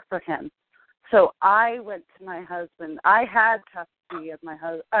care for him. So I went to my husband. I had custody of my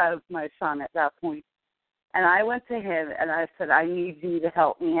son at that point. And I went to him and I said, I need you to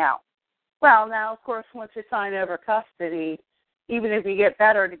help me out. Well, now, of course, once you sign over custody, even if you get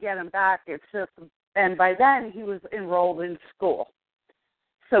better to get him back, it's just, and by then he was enrolled in school.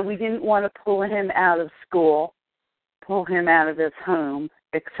 So we didn't want to pull him out of school, pull him out of his home,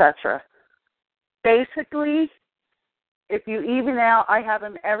 etc. Basically, if you even out, I have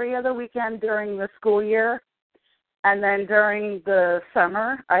him every other weekend during the school year, and then during the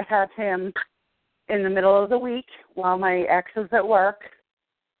summer, I have him in the middle of the week while my ex is at work.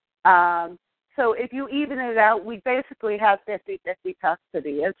 So if you even it out, we basically have 50-50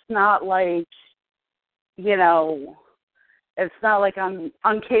 custody. It's not like, it's not like I'm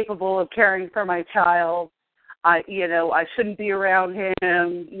incapable of caring for my child. I shouldn't be around him,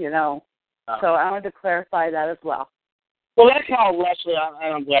 So I wanted to clarify that as well. Well, that's how Leslie,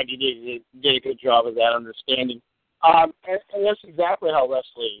 and I'm glad you did a good job of that understanding. And that's exactly how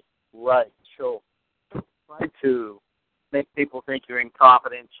Leslie writes. She'll try to make people think you're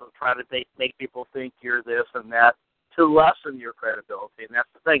incompetent. She'll try to make people think you're this and that to lessen your credibility, and that's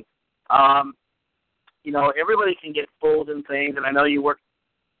the thing. Everybody can get fooled in things, and I know you were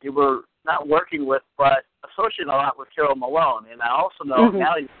not working with, but associating a lot with Carol Malone, and I also know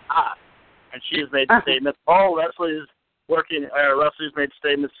now you're not. And she has made statements. Leslie's made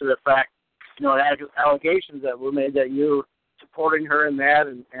statements to the fact, allegations that were made that you're supporting her in that,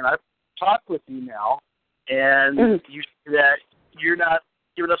 and I've talked with you now, and you say that you're not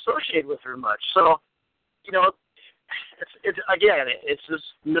even associate with her much. So, it's this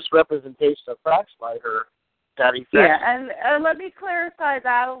misrepresentation of facts by her that effect. Yeah, and let me clarify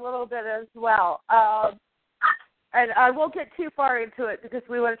that a little bit as well. And I won't get too far into it because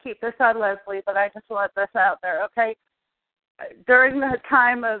we want to keep this on Leslie, but I just want this out there, okay? During the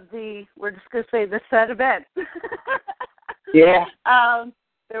time of we're just going to say the said event. Yeah.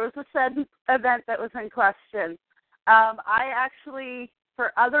 There was a said event that was in question. I actually,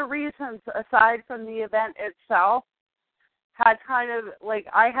 for other reasons aside from the event itself, had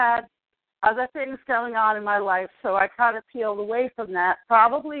I had other things going on in my life, so I kind of peeled away from that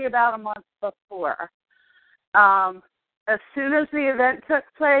probably about a month before. As soon as the event took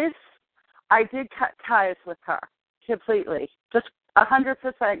place, I did cut ties with her completely, just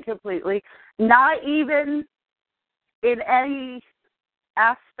 100% completely, not even in any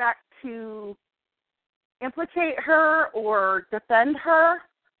aspect to implicate her or defend her.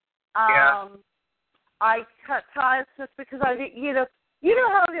 I cut ties just because you know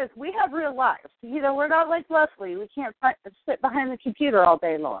how it is. We have real lives. We're not like Leslie. We can't sit behind the computer all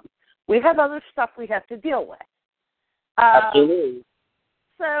day long. We have other stuff we have to deal with. Absolutely.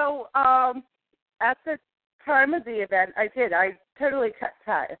 So at the time of the event, I totally cut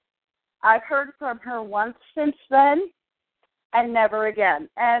ties. I've heard from her once since then and never again.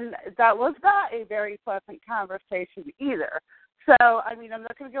 And that was not a very pleasant conversation either. So, I'm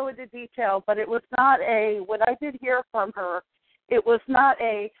not going to go into detail, but it was not when I did hear from her, it was not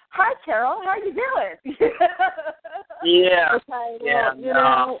hi, Carol, how you doing? Yeah. Okay, yeah.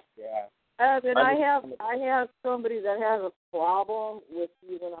 well, Yeah. And I have somebody that has a problem with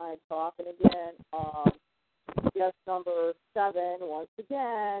you and I talking again. Guest number 7, once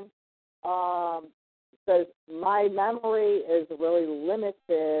again, says my memory is really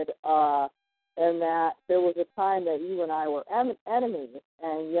limited, and that there was a time that you and I were enemies.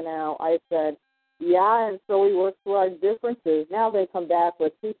 And, I said, yeah, and so we worked through our differences. Now they come back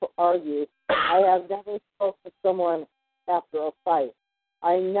with people argue. I have never spoken to someone after a fight.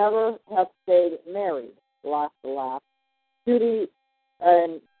 I never have stayed married. Lots of laughs. Judy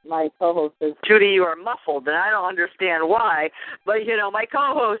and my co-host is... Judy, you are muffled, and I don't understand why. But, my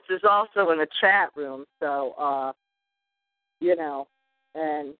co-host is also in the chat room. So,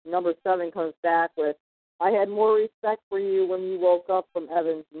 and number 7 comes back with, I had more respect for you when you woke up from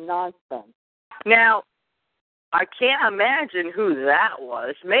Evan's nonsense. Now, I can't imagine who that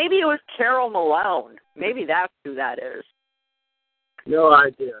was. Maybe it was Carol Malone. Maybe that's who that is. No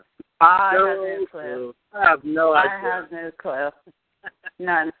idea. I have no clue. I have no idea. I have no clue.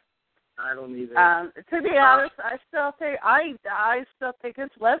 None. I don't either. To be honest, I still think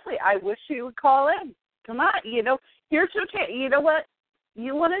it's Leslie. I wish she would call in. Come on, here's your chance. You know what?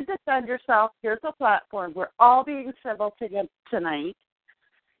 You want to defend yourself. Here's a platform. We're all being civil tonight.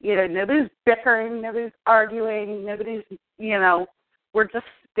 Nobody's bickering, nobody's arguing, we're just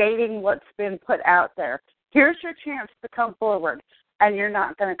stating what's been put out there. Here's your chance to come forward, and you're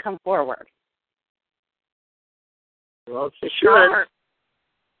not going to come forward. Well, Sure.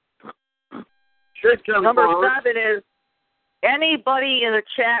 Number forward. 7 is anybody in the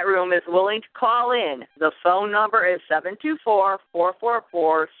chat room is willing to call in. The phone number is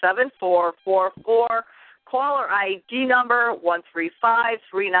 724-444-7444. Caller ID number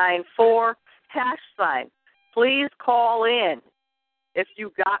 135394, #. Please call in if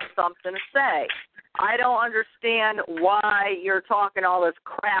you got something to say. I don't understand why you're talking all this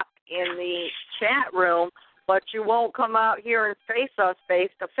crap in the chat room, but you won't come out here and face us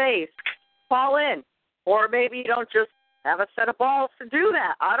face to face. Call in. Or maybe you don't just have a set of balls to do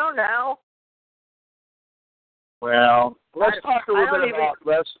that. I don't know. Well, let's talk a little bit about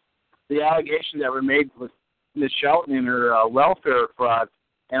the allegation that were made with Ms. Shelton in her welfare fraud,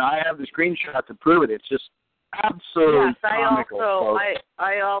 and I have the screenshot to prove it. It's just absolutely comical.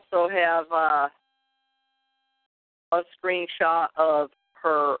 I also have a screenshot of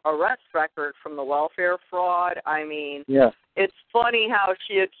her arrest record from the welfare fraud. It's funny how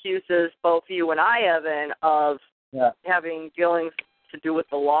she accuses both you and I, Evan, of having dealings to do with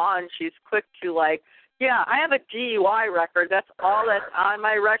the law, and she's quick to I have a DUI record. That's all that's on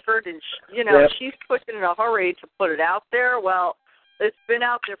my record, and she's quick in a hurry to put it out there. Well, it's been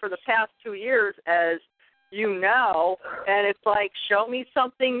out there for the past 2 years, as you know, and it's like, show me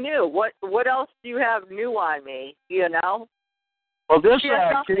something new. What else do you have new on me? Well, this is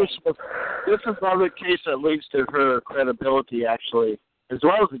another case that links to her credibility, actually, as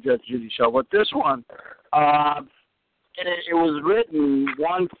well as the Judge Judy show. But this one, it was written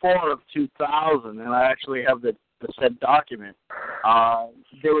 1/4/2000, and I actually have the said document.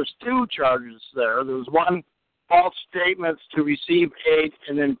 There was 2 charges there. There was one false statements to receive aid,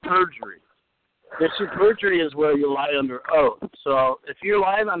 and then perjury. This perjury is where you lie under oath. So if you're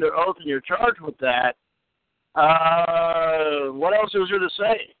lying under oath and you're charged with that, what else is there to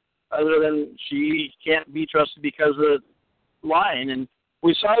say other than she can't be trusted because of lying? And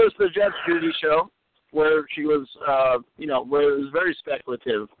we saw this at the Judge Judy show where she was, where it was very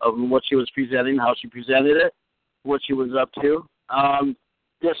speculative of what she was presenting, how she presented it, what she was up to.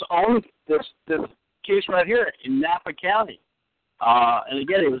 This case right here in Napa County, and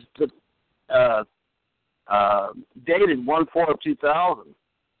again, it was dated 1/4/2000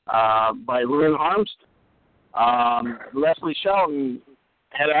 by Lynn Harmston. Leslie Shelton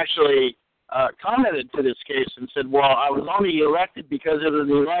had actually commented to this case and said, well, I was only elected because it was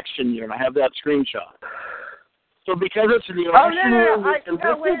an election year, and I have that screenshot. So because it's an election year...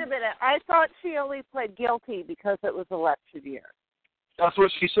 No, wait a minute. I thought she only pled guilty because it was election year. That's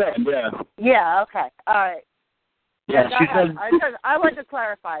what she said, yeah. Yeah, okay. All right. Yeah, she said... I wanted to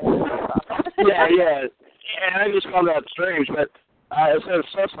clarify that. Yeah. And I just found that strange, but it said a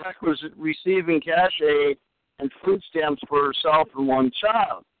suspect was receiving cash aid and food stamps for herself and one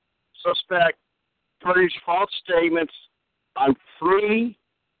child. Suspect furnished false statements on 3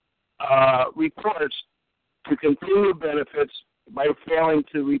 reports to continue benefits by failing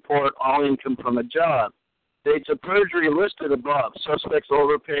to report all income from a job. Dates of perjury listed above. Suspects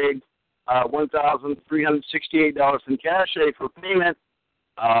overpaid $1,368 in cash aid for payment,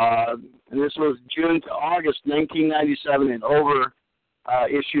 and this was June to August 1997, and over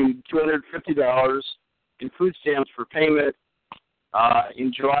issued $250 in food stamps for payment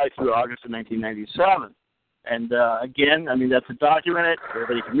in July through August of 1997. And again, I mean, that's documented.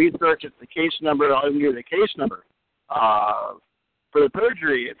 Everybody can research it. The case number, I'll give you the case number. For the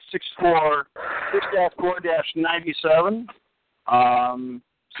perjury, it's 6-4-97, 7-2-92,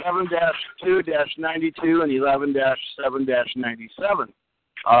 and 11-7-97.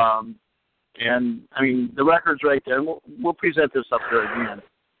 And, I mean, the record's right there. We'll present this up there again.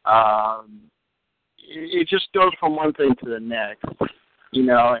 It just goes from one thing to the next,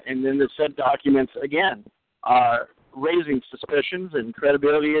 and then the said documents, again, raising suspicions and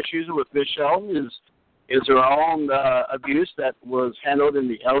credibility issues with Ms. Shelton is her own abuse that was handled in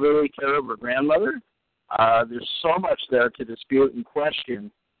the elderly care of her grandmother. There's so much there to dispute and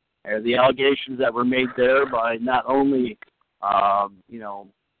question. The allegations that were made there by not only,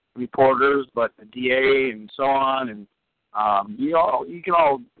 reporters, but the DA and so on. And you can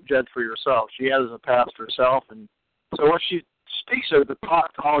all judge for yourself. She has a past herself. And so what she speaks of, the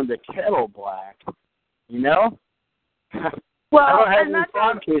pot calling the kettle black, Well, I don't have any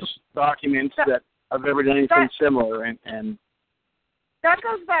fraud case documents that I've ever done anything similar. And that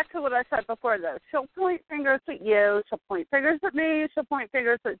goes back to what I said before, though. She'll point fingers at you. She'll point fingers at me. She'll point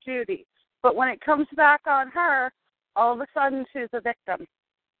fingers at Judy. But when it comes back on her, all of a sudden she's a victim.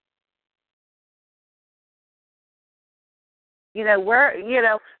 She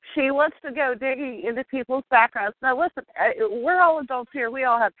wants to go digging into people's backgrounds. Now, listen, we're all adults here. We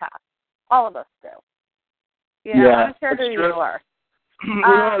all have past. All of us do. I don't care who you are.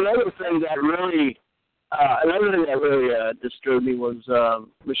 Another thing that really disturbed me was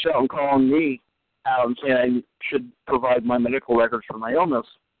Michelle calling me out and saying I should provide my medical records for my illness.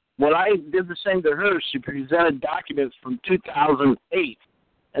 When I did the same to her, she presented documents from 2008,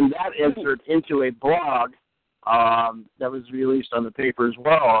 and that entered into a blog that was released on the paper as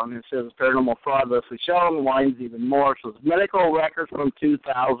well. And it says paranormal fraud, Leslie Shelton, whines even more. So it's medical records from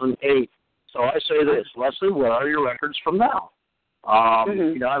 2008. So I say this, Leslie, what are your records from now? I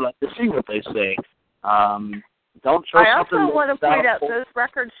like to see what they say. Don't show I something. also want to point out those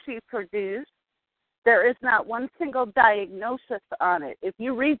records she produced. There is not one single diagnosis on it. If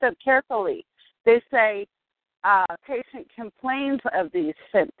you read them carefully, they say patient complains of these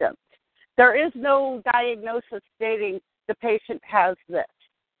symptoms. There is no diagnosis stating the patient has this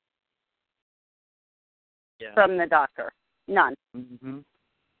from the doctor. None. Mm-hmm.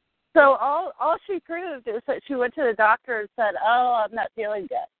 So all she proved is that she went to the doctor and said, "Oh, I'm not feeling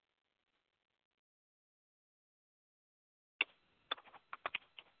good."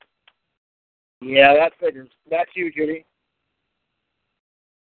 Yeah, that figures. That's you, Judy.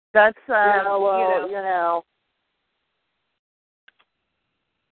 That's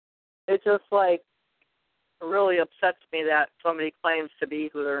it just really upsets me that somebody claims to be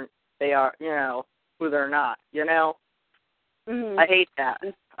who they are, who they're not, Mm-hmm. I hate that.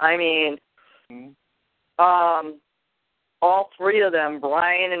 I mean, all three of them,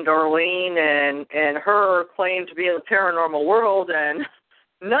 Brian and Darlene and her, claim to be in the paranormal world, and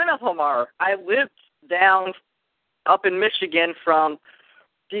none of them are. I lived down up in Michigan from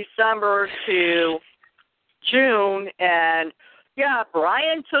December to June, and yeah,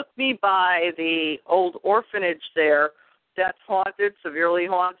 Brian took me by the old orphanage there. That's haunted, severely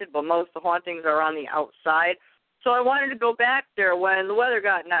haunted, but most of the hauntings are on the outside. So I wanted to go back there when the weather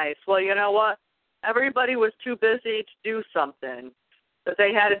got nice. Well, you know what? Everybody was too busy to do something, that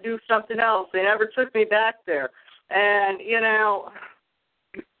they had to do something else. They never took me back there. And, you know,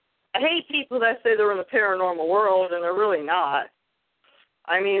 I hate people that say they're in the paranormal world and they're really not.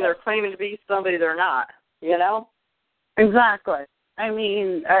 I mean, they're claiming to be somebody they're not, you know? Exactly. I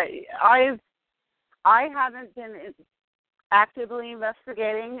mean, I haven't been actively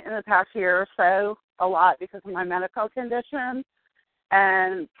investigating in the past year or so a lot because of my medical condition,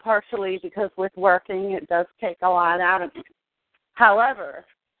 and partially because with working it does take a lot out of me. However,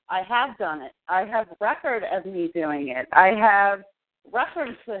 I have done it. I have record of me doing it. I have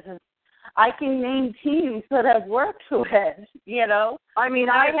references. I can name teams that I've worked with, you know. I mean,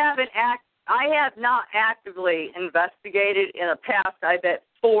 I have not actively investigated in the past, I bet,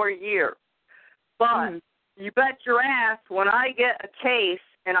 4 years. But you bet your ass when I get a case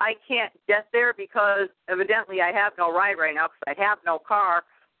and I can't get there because evidently I have no ride right now because I have no car,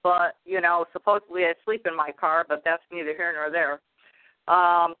 but, you know, supposedly I sleep in my car, but that's neither here nor there.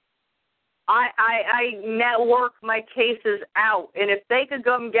 I network my cases out, and if they could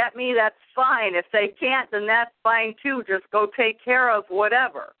come get me, that's fine. If they can't, then that's fine too. Just go take care of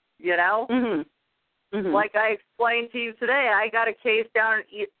whatever, you know? Mm-hmm. Mm-hmm. Like I explained to you today, I got a case down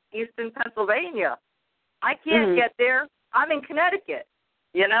in Eastern Pennsylvania. I can't get there. I'm in Connecticut,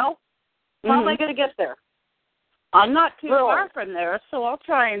 you know? How am I going to get there? I'm not too far from there, so I'll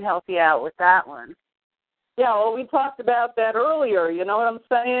try and help you out with that one. Yeah, well, we talked about that earlier, you know what I'm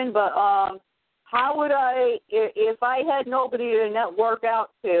saying? But how would I, if I had nobody to network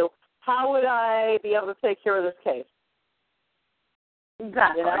out to, how would I be able to take care of this case?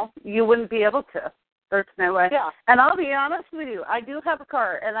 Exactly. You know? You wouldn't be able to. There's no way. Yeah. And I'll be honest with you, I do have a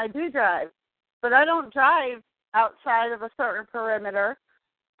car, and I do drive, but I don't drive outside of a certain perimeter.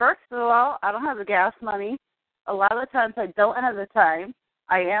 First of all, I don't have the gas money. A lot of the times I don't have the time.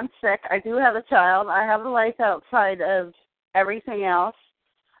 I am sick. I do have a child. I have a life outside of everything else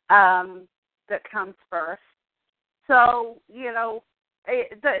that comes first. So, you know,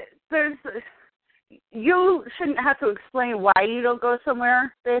 you shouldn't have to explain why you don't go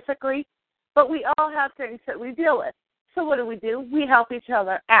somewhere, basically. But we all have things that we deal with. So what do? We help each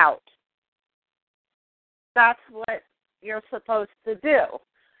other out. That's what you're supposed to do.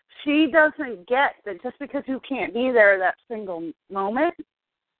 She doesn't get that just because you can't be there that single moment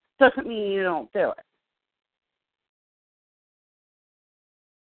doesn't mean you don't do it.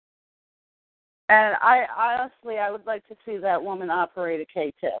 And I honestly would like to see that woman operate a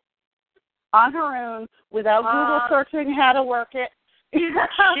K-tip on her own without Google searching how to work it.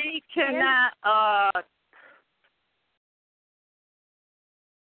 She cannot.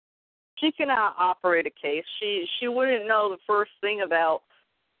 She cannot operate a case. She wouldn't know the first thing about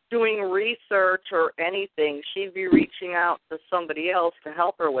doing research or anything. She'd be reaching out to somebody else to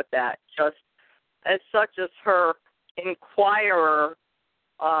help her with that. Just as such as her inquirer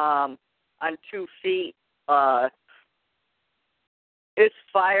on 2 feet is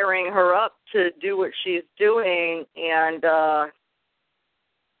firing her up to do what she's doing, and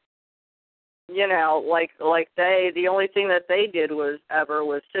you know, like the only thing that they did was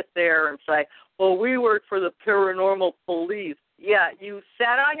sit there and say, well, we work for the paranormal police. Yeah, you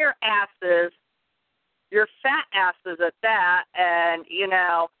sat on your asses, your fat asses at that, and, you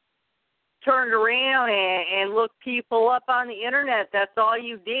know, turned around and looked people up on the internet. That's all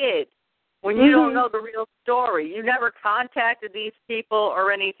you did when you don't know the real story. You never contacted these people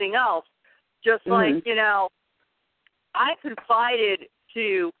or anything else. Just like, you know, I confided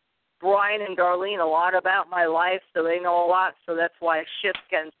to Brian and Darlene a lot about my life, so they know a lot, so that's why shit's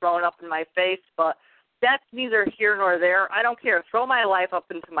getting thrown up in my face. But that's neither here nor there. I don't care. Throw my life up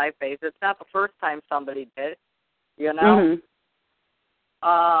into my face. It's not the first time somebody did, you know?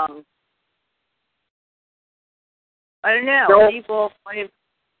 I don't know.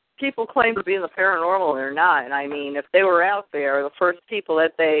 People claim to be in the paranormal and they're not. And I mean, if they were out there, the first people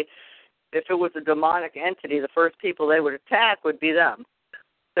if it was a demonic entity, the first people they would attack would be them.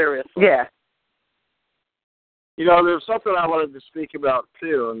 Seriously. Yeah. You know, there's something I wanted to speak about,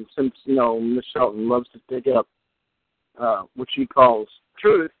 too, and since, you know, Miss Shelton loves to dig up what she calls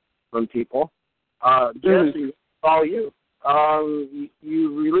truth from people, Jesse, all you.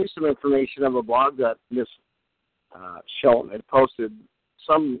 You released some information of a blog that Miss Shelton had posted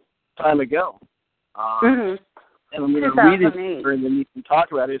some time ago. And I'm going to read it, and then you can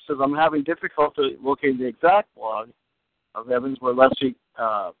talk about it. It says, I'm having difficulty locating the exact blog of Evans where Leslie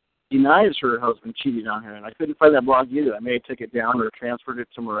denies her husband cheated on her, and I couldn't find that blog either. I may have took it down or transferred it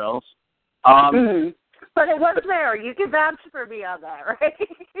somewhere else. But it was there. You can vouch for me on that, right?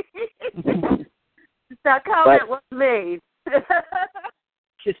 That comment was made.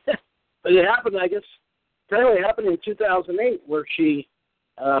 But it happened, I guess, apparently it happened in 2008, where she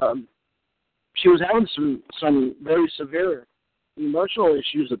was having some very severe emotional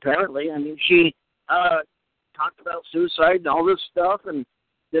issues, apparently. I mean, she talked about suicide and all this stuff, and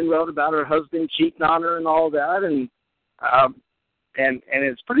then wrote about her husband cheating on her and all that, and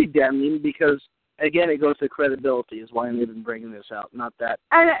it's pretty damning because, again, it goes to credibility is why I'm even bringing this out, not that.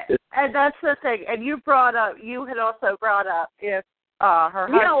 And that's the thing. And you had also brought up if her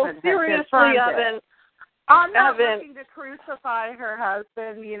husband seriously, Evan. I'm not looking to crucify her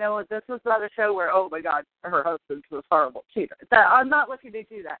husband. You know, this was not a show where, oh, my God, her husband's a horrible cheater. I'm not looking to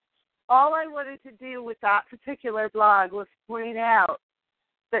do that. All I wanted to do with that particular blog was point out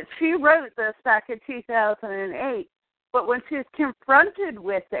that she wrote this back in 2008, but when she was confronted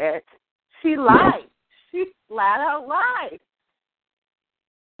with it, she lied. She flat out lied.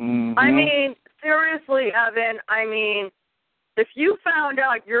 Mm-hmm. I mean, seriously, Evan, I mean, if you found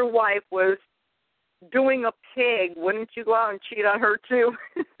out your wife was doing a pig, wouldn't you go out and cheat on her too?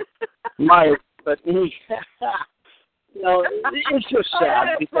 Might, but no, it's just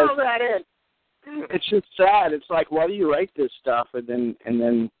sad because it's just sad. It's like, why do you write this stuff and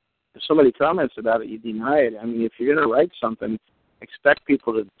then if somebody comments about it, you deny it? I mean, if you're going to write something, expect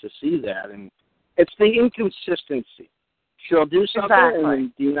people to see that, and it's the inconsistency. She'll do something and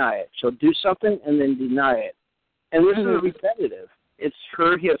then deny it. She'll do something and then deny it. And this is repetitive. It's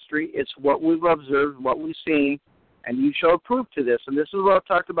her history. It's what we've observed, what we've seen, and you show proof to this. And this is what I've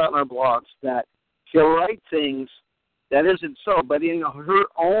talked about in our blogs, that she'll write things that isn't so. But in her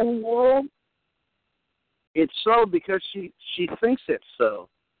own world, it's so because she thinks it's so.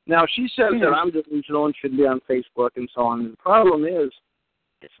 Now, she says that I'm delusional and shouldn't be on Facebook and so on. And the problem is,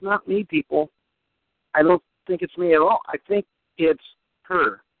 it's not me, people. I don't think it's me at all. I think it's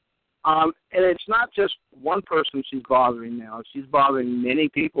her. And it's not just one person she's bothering now. She's bothering many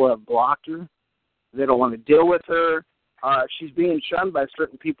people who have blocked her. They don't want to deal with her. She's being shunned by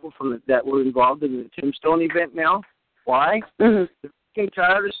certain people that were involved in the Tombstone event now. Why? They're getting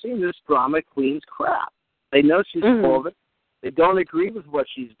tired of seeing this drama queen's crap. They know she's full of it. They don't agree with what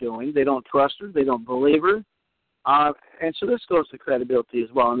she's doing. They don't trust her. They don't believe her. And so this goes to credibility as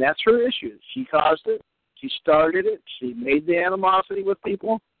well. And that's her issue. She caused it. She started it. She made the animosity with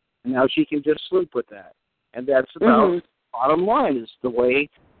people. And now she can just sleep with that. And that's about bottom line, is the way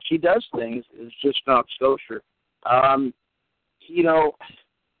she does things is just not kosher. You know,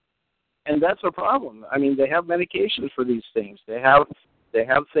 and that's a problem. I mean, they have medications for these things. They have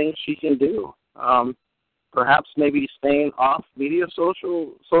things she can do. Perhaps maybe staying off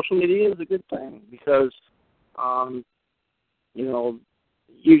social media is a good thing because, you know,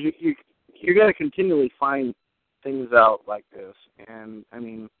 you're going to continually find things out like this. And, I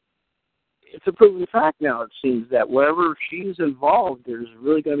mean, it's a proven fact now, it seems, that wherever she's involved, there's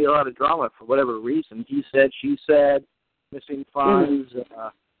really going to be a lot of drama for whatever reason. He said, she said, missing funds.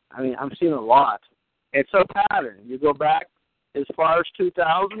 I mean, I'm seeing a lot. It's a pattern. You go back as far as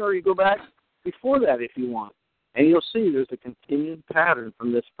 2000 or you go back before that if you want. And you'll see there's a continued pattern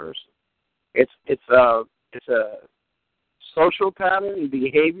from this person. It's a social pattern and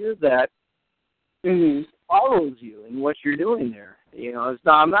behavior that follows you in what you're doing there. You know,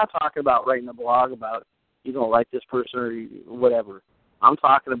 I'm not talking about writing a blog about you don't like this person or whatever. I'm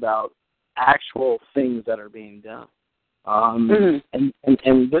talking about actual things that are being done.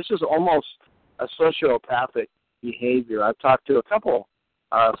 And this is almost a sociopathic behavior. I've talked to a couple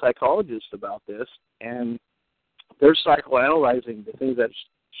psychologists about this, and they're psychoanalyzing the things that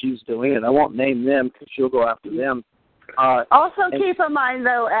she's doing, and I won't name them because she'll go after them. Keep in mind,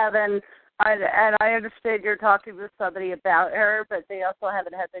 though, Evan, and I understand you're talking with somebody about her, but they also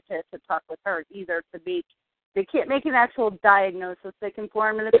haven't had the chance to talk with her either. They can't make an actual diagnosis. They can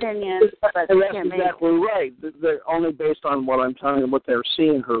form an opinion, but they can't make. That's exactly right. They're only based on what I'm telling them, what they're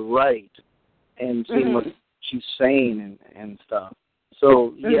seeing her write, and seeing what she's saying and stuff.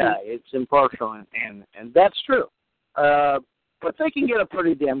 So yeah, it's impartial, and that's true. But they can get a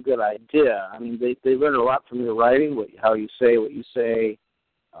pretty damn good idea. I mean, they learn a lot from your writing, how you say what you say.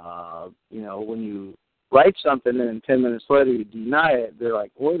 You know, when you write something and then 10 minutes later you deny it, they're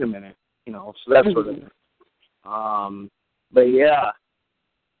like, wait a minute. You know, so that's sort of. But yeah,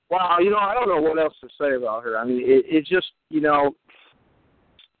 wow. You know, I don't know what else to say about her. I mean, it just, you know,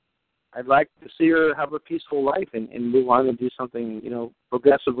 I'd like to see her have a peaceful life and move on and do something, you know,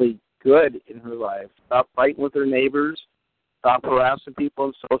 progressively good in her life. Stop fighting with her neighbors. stop harassing people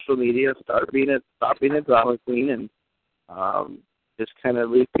on social media, stop being a drama queen, and just kind of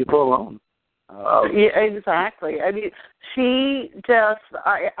leave people alone. Yeah, exactly. I mean, she just,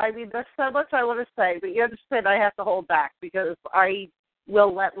 I mean, there's so much I want to say, but you understand I have to hold back because I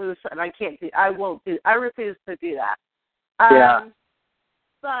will let loose and I refuse to do that. Yeah.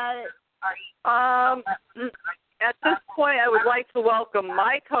 But at this point, I would like to welcome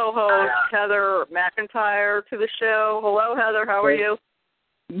my co-host, Heather McIntyre, to the show. Hello, Heather. How are you?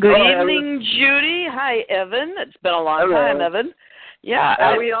 Good evening, Judy. Hi, Evan. It's been a long time, Evan.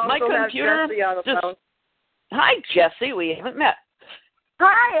 Yeah, we also my computer have Jesse on the phone. Hi, Jesse. We haven't met.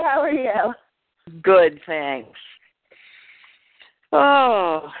 Hi, how are you? Good, thanks.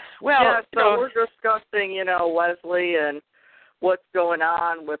 Oh, well. Yeah, so we're discussing, Leslie and what's going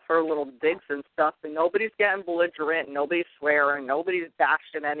on with her little digs and stuff, and nobody's getting belligerent, nobody's swearing, nobody's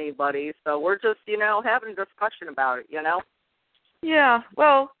bashing anybody, so we're just, having a discussion about it, Yeah,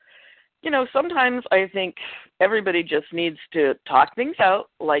 well, sometimes I think everybody just needs to talk things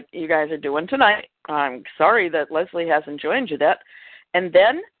out like you guys are doing tonight. I'm sorry that Leslie hasn't joined you that. And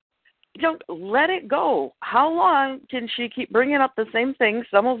then, let it go. How long can she keep bringing up the same things,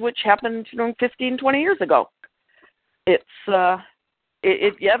 some of which happened 15, 20 years ago? It's,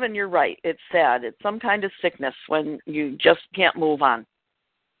 Evan, you're right. It's sad. It's some kind of sickness when you just can't move on.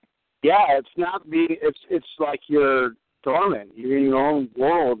 Yeah, it's like you're dormant. You're in your own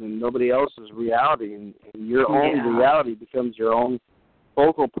world and nobody else's reality, and your own reality becomes your own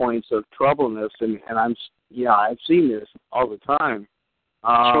focal points of troubleness. And I've seen this all the time.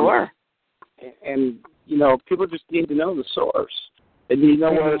 Sure. And people just need to know the source. They need to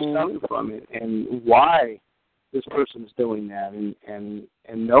know where it's coming from and why this person's doing that, and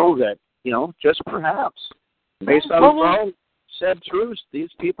know that just perhaps based on their own said truths, these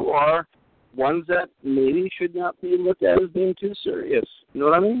people are ones that maybe should not be looked at as being too serious. You know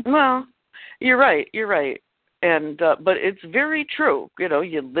what I mean? Well, you're right. And but it's very true.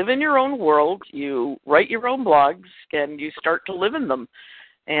 You live in your own world, you write your own blogs, and you start to live in them.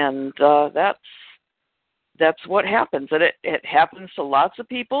 And that's what happens. And it happens to lots of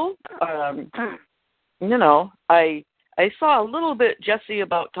people. I saw a little bit, Jessie,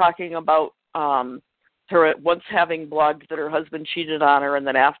 about talking about her once having blogged that her husband cheated on her and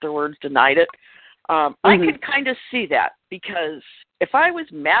then afterwards denied it. I could kind of see that, because if I was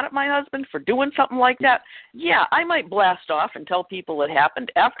mad at my husband for doing something like that, yeah, I might blast off and tell people it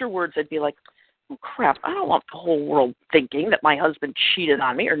happened. Afterwards, I'd be like, oh, crap, I don't want the whole world thinking that my husband cheated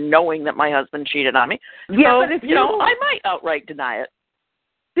on me or knowing that my husband cheated on me. Yeah, so, but if I might outright deny it.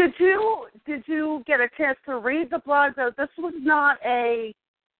 Did you get a chance to read the blog, though? This was not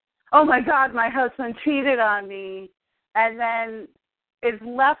oh, my God, my husband cheated on me, and then it's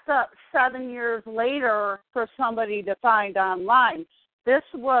left up 7 years later for somebody to find online. This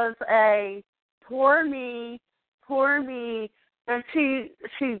was a poor me, and she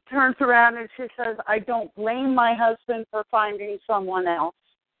turns around and she says, I don't blame my husband for finding someone else,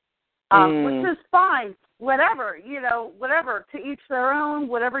 which is fine. Whatever, to each their own,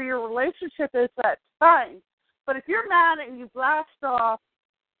 whatever your relationship is, that's fine. But if you're mad and you blast off,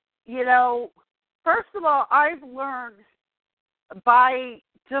 first of all, I've learned by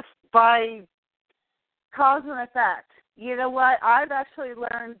cause and effect. You know what? I've actually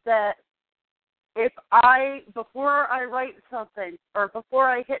learned that before I write something or before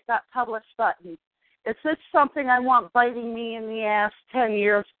I hit that publish button, is this something I want biting me in the ass 10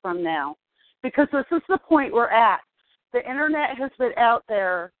 years from now? Because this is the point we're at. The Internet has been out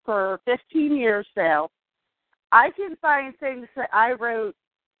there for 15 years now. I can find things that I wrote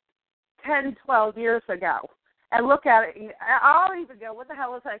 10, 12 years ago and look at it, and I'll even go, what the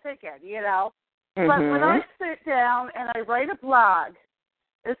hell was I thinking, But when I sit down and I write a blog,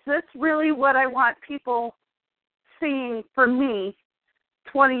 is this really what I want people seeing for me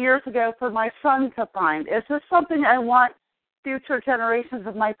 20 years ago for my son to find? Is this something I want future generations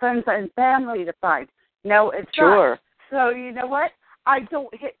of my friends and family to find? No, it's not. So you know what? I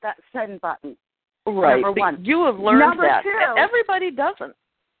don't hit that send button. Right. Number one. You have learned Number that. Two, everybody doesn't.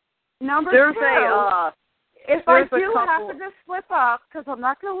 Number There's two, if I do happen to slip off, because I'm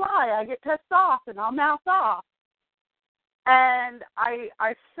not going to lie, I get pissed off and I'll mouth off. And I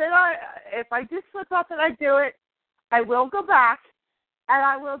sit on, if I do slip off and I do it, I will go back and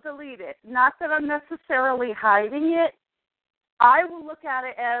I will delete it. Not that I'm necessarily hiding it. I will look at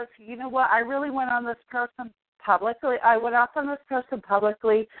it as, you know what, I really went on this person publicly. I went off on this person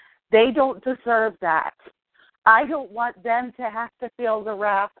publicly. They don't deserve that. I don't want them to have to feel the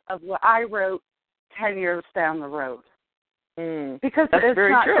wrath of what I wrote 10 years down the road. Because that's it's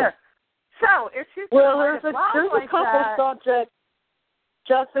very not true. fair. So if she's there's a like couple subjects,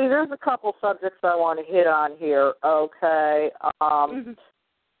 Jesse. There's a couple subjects I want to hit on here. Okay,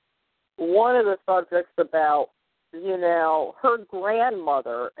 one of the subjects about her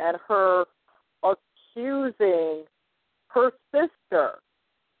grandmother and her accusing her sister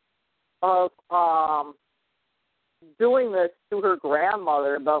of doing this to her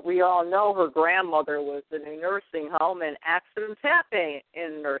grandmother, but we all know her grandmother was in a nursing home and accidents happen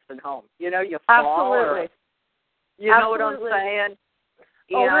in nursing homes. You fall. Absolutely. You know what I'm saying?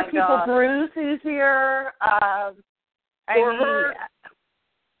 Older people bruise easier.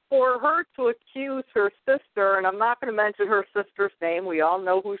 For her to accuse her sister, and I'm not going to mention her sister's name, we all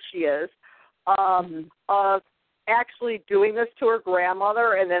know who she is, of actually doing this to her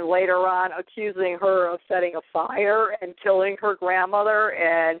grandmother and then later on accusing her of setting a fire and killing her grandmother.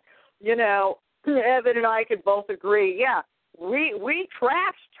 And, Evan and I could both agree, we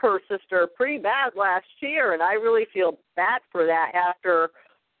trashed her sister pretty bad last year, and I really feel bad for that after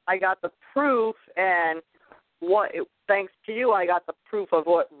I got the proof and thanks to you, I got the proof of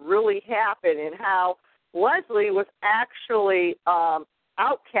what really happened and how Leslie was actually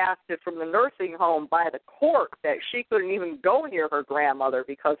outcasted from the nursing home by the court, that she couldn't even go near her grandmother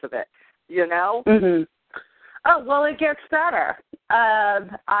because of it, Mm-hmm. Oh, well, it gets better.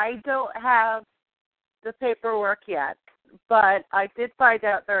 I don't have the paperwork yet, but I did find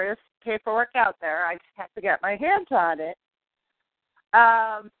out there is paperwork out there. I just have to get my hands on it.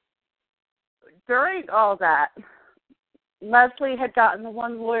 During all that, Leslie had gotten the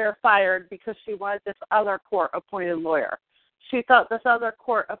one lawyer fired because she wanted this other court-appointed lawyer. She thought this other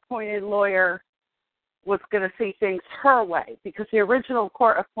court-appointed lawyer was going to see things her way because the original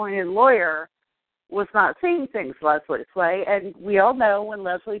court-appointed lawyer was not seeing things Leslie's way. And we all know when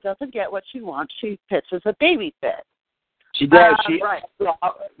Leslie doesn't get what she wants, she pitches a baby fit. She does. Right.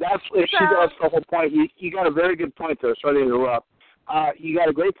 That's she does the whole point. You got a very good point there. Sorry to interrupt. You got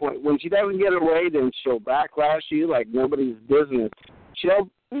a great point. When she doesn't get her way, then she'll backlash you like nobody's business. She'll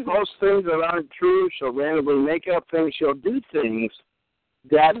post things that aren't true. She'll randomly make up things. She'll do things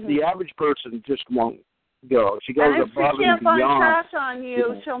that the average person just won't go. She goes above and beyond. And if she can't find trash on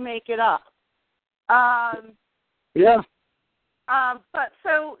you, she'll make it up. But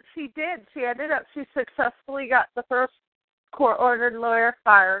so she did. She successfully got the first court-ordered lawyer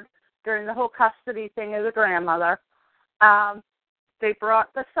fired during the whole custody thing of the grandmother. They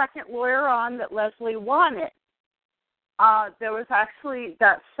brought the second lawyer on that Leslie wanted. There was actually,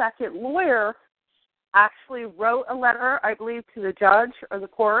 that second lawyer actually wrote a letter, I believe, to the judge or the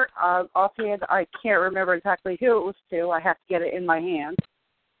court. Offhand, I can't remember exactly who it was to. I have to get it in my hand.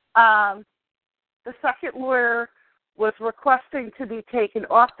 The second lawyer was requesting to be taken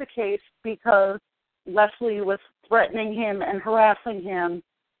off the case because Leslie was threatening him and harassing him,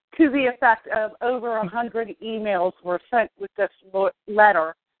 to the effect of over 100 emails were sent with this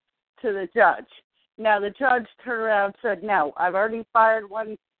letter to the judge. Now, the judge turned around and said, no, I've already fired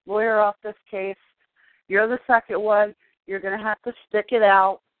one lawyer off this case. You're the second one. You're going to have to stick it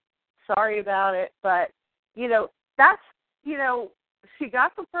out. Sorry about it. But, she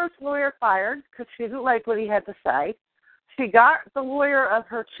got the first lawyer fired because she didn't like what he had to say. She got the lawyer of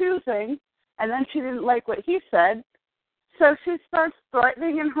her choosing, and then she didn't like what he said. So she starts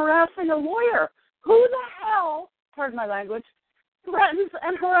threatening and harassing a lawyer. Who the hell, pardon my language, threatens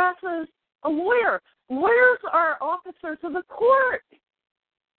and harasses a lawyer? Lawyers are officers of the court,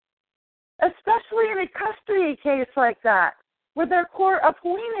 especially in a custody case like that, where they're court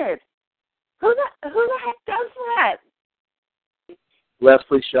appointed. Who the heck does that?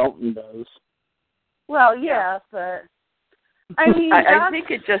 Leslie Shelton does. Well, yeah, but I mean, I think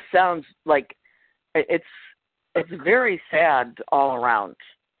it just sounds like it's very sad all around.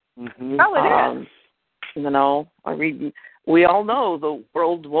 Mm-hmm. Oh, it is. We all know the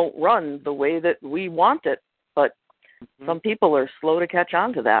world won't run the way that we want it, but some people are slow to catch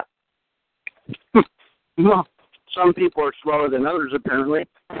on to that. Well, some people are slower than others, apparently.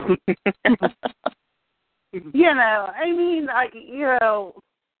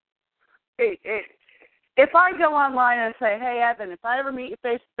 If I go online and say, hey, Evan, if I ever meet you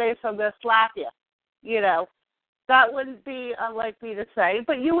face-to-face, I'm going to slap you, that wouldn't be unlikely to say,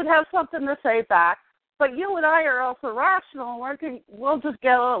 but you would have something to say back. But you and I are also rational, and we'll just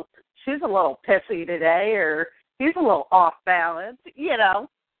go, she's a little pissy today, or he's a little off balance.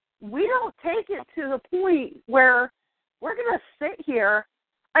 We don't take it to the point where we're going to sit here.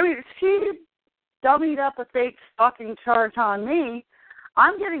 I mean, she dummied up a fake stalking charge on me.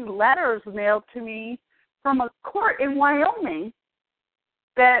 I'm getting letters mailed to me from a court in Wyoming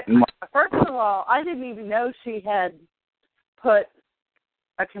that, first of all, I didn't even know she had put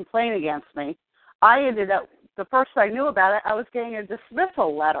a complaint against me. I ended up, the first I knew about it, I was getting a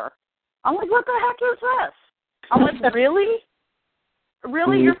dismissal letter. I'm like, what the heck is this? I'm like, really?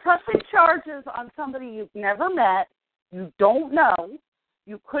 Really? You're pressing charges on somebody you've never met, you don't know,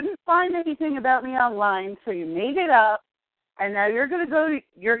 you couldn't find anything about me online, so you made it up, and now you're going to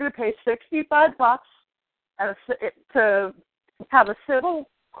pay $65 to have a civil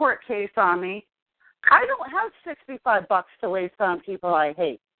court case on me. I don't have $65 to waste on people I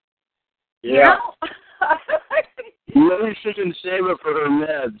hate. Yeah. You know? Maybe she can save it for her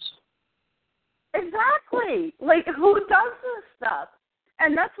meds. Exactly. Like, who does this stuff?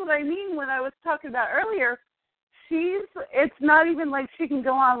 And that's what I mean when I was talking about earlier. It's not even like she can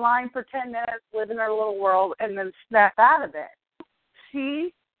go online for 10 minutes, live in her little world, and then snap out of it.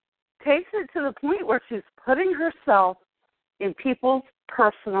 She takes it to the point where she's putting herself in people's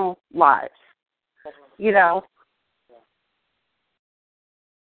personal lives. You know?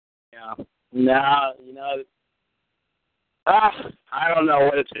 Yeah. No, I don't know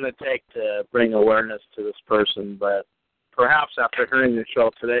what it's going to take to bring awareness to this person, but perhaps after hearing the show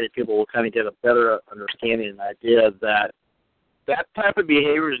today, people will kind of get a better understanding and idea that that type of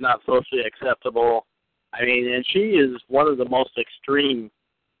behavior is not socially acceptable. I mean, and she is one of the most extreme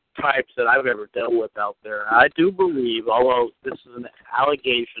types that I've ever dealt with out there. I do believe, although this is an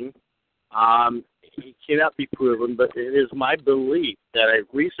allegation, it cannot be proven, but it is my belief that a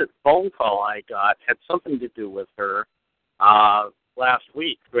recent phone call I got had something to do with her last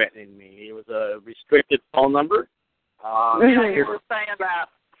week threatening me. It was a restricted phone number. Yeah, you were saying that.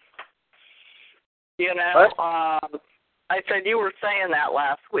 You know, I said you were saying that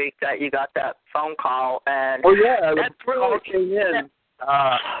last week that you got that phone call, and that's really came in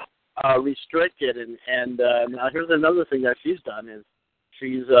restricted, and now here's another thing that she's done is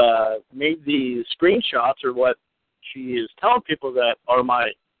she's made these screenshots, or what she is telling people that are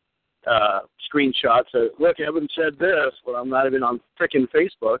my screenshots. That, look, Evan said this, but I'm not even on frickin'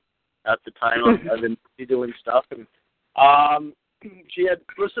 Facebook at the time. I've been doing stuff, and she had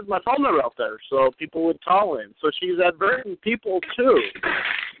listed my phone number out there so people would call in. So she's adverting people to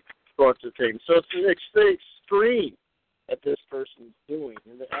sorts of things. So it's the extreme that this person's doing.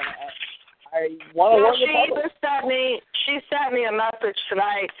 And I want to she sent me a message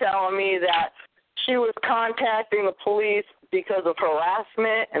tonight telling me that she was contacting the police because of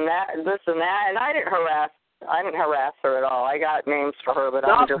harassment and this and that, and I didn't harass her at all. I got names for her, but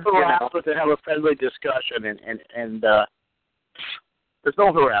I'm just, but to have a friendly discussion, and there's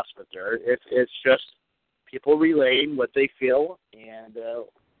no harassment there. It's just people relaying what they feel, and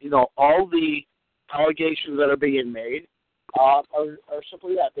all the allegations that are being made are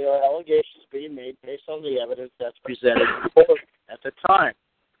simply that. They are allegations being made based on the evidence that's presented at the time,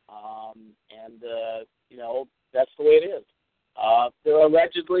 that's the way it is. They're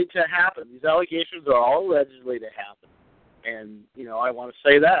allegedly to happen. These allegations are all allegedly to happen. And, I want to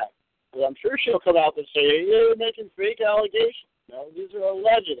say that. But I'm sure she'll come out and say, you're making fake allegations. No, these are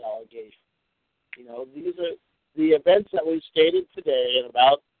alleged allegations. These are the events that we've stated today and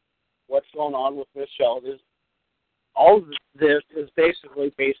about what's going on with Miss Shelton. All of this is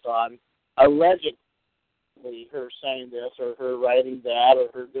basically based on allegedly her saying this or her writing that or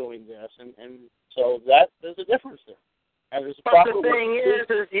her doing this. And so there's a difference there. But the thing is,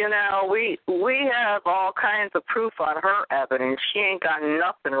 we have all kinds of proof on her evidence. She ain't got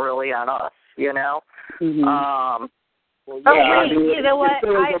nothing really on us, Mm-hmm. You know what?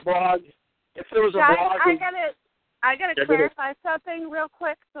 If there was a blog, I gotta clarify something real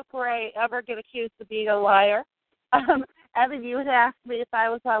quick before I ever get accused of being a liar. Evan, you had asked me if I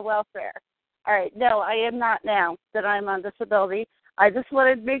was on welfare. All right, no, I am not now that I'm on disability. I just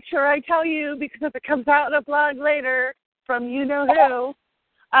wanted to make sure I tell you because if it comes out in a blog later from you-know-who,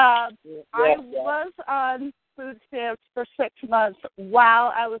 I was on food stamps for 6 months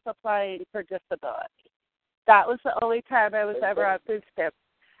while I was applying for disability. That was the only time I was ever on food stamps.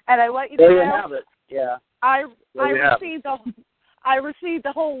 And I want you to know, there you have it. Yeah. I received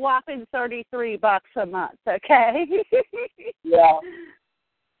a whole whopping $33 a month, okay? Yeah.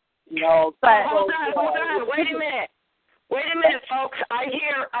 But hold on, wait a minute, folks. I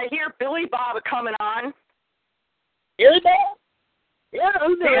hear Billy Bob coming on. Billy Bob? Yeah,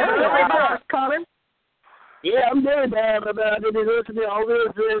 I'm there. Billy Bob's coming. Yeah, I'm Billy Bob. I've been listening to all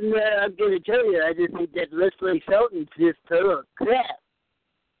this, and I'm going to tell you, I just think that Leslie Shelton's just total crap.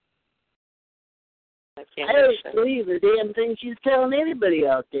 I don't believe the damn thing she's telling anybody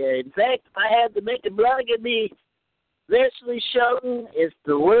out there. In fact, if I had to make a blog, it'd be Leslie Shelton is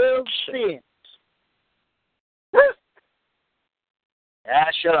the world's sin.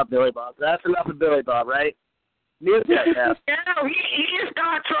 Shut up, Billy Bob. That's enough of Billy Bob, right? Mute that ass. Yeah, he's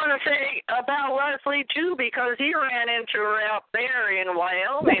not trying to say about Leslie too, because he ran into her out there in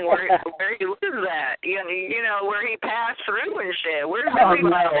Wyoming, where he lives at. You know, where he passed through and shit. Where's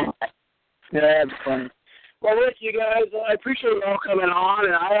everybody? Yeah, that's funny. Well, look, you guys, I appreciate you all coming on,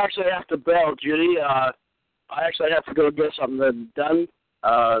 and I actually have to bail, Judy. I actually have to go get something done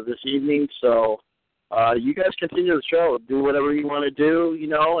this evening, so you guys continue the show. Do whatever you want to do, you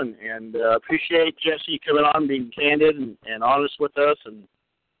know, and appreciate Jesse coming on, being candid and honest with us. And,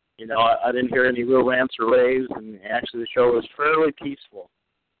 you know, I didn't hear any real rants or raves, and actually the show was fairly peaceful.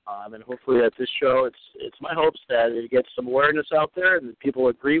 And hopefully at this show, it's my hopes that it gets some awareness out there and that people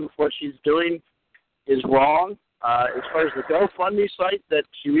agree with what she's doing is wrong. As far as the GoFundMe site that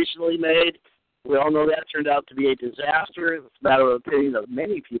she recently made, we all know that turned out to be a disaster. It's a matter of opinion of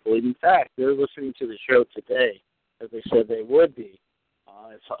many people. In fact, they're listening to the show today, as they said they would be.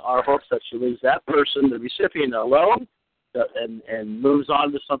 It's our hopes that she leaves that person, the recipient, alone, and moves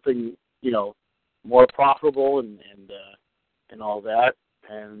on to something, you know, more profitable and all that.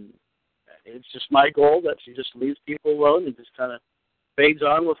 And it's just my goal that she just leaves people alone and just kind of fades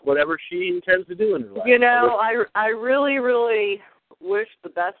on with whatever she intends to do in her life. You know, I really, really wish the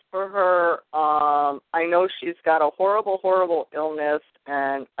best for her. I know she's got a horrible, horrible illness,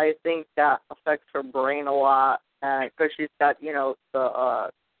 and I think that affects her brain a lot because she's got, you know, the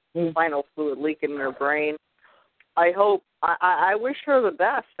spinal fluid leaking in her brain. I wish her the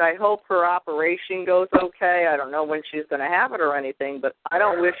best. I hope her operation goes okay. I don't know when she's going to have it or anything, but I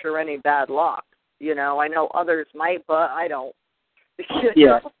don't wish her any bad luck. You know, I know others might, but I don't.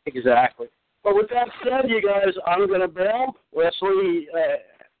 Yeah, exactly. But with that said, you guys, I'm going to bail. Leslie,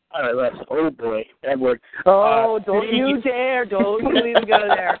 all right, oh boy, Edward. Oh, don't you dare. Don't you even go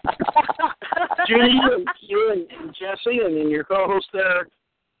there. Judy, you and Jesse, and then your co-host there,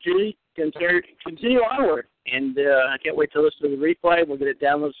 Judy, continue onward. And I can't wait to listen to the replay. We'll get it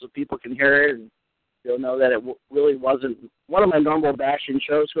downloaded so people can hear it, and you'll know that it really wasn't one of my normal bashing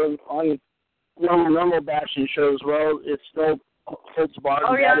shows. On normal bashing shows, well, it's still holds bars.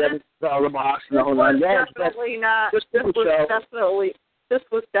 Oh, yeah, the box and the whole nine. This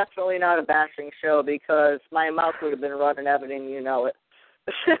was definitely not a bashing show because my mouth would have been running everything, you know it.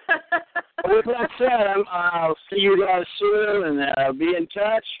 With that said, I'll see you guys soon, and be in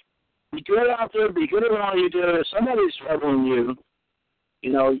touch. Be good out there. Be good at all you do. If somebody's troubling you,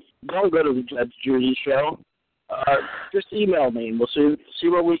 you know, don't go to the Judge Judy show. Just email me, and we'll see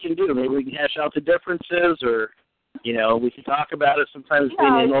what we can do. Maybe we can hash out the differences, or, you know, we can talk about it. Sometimes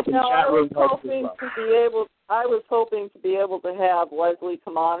being in an open chat room helps as well. I was hoping to be able to have Leslie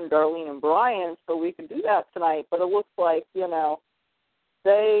come on, Darlene and Brian, so we could do that tonight. But it looks like, you know,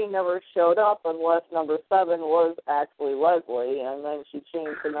 they never showed up unless number 7 was actually Leslie, and then she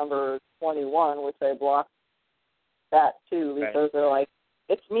changed to number 21, which I blocked that too because they're like,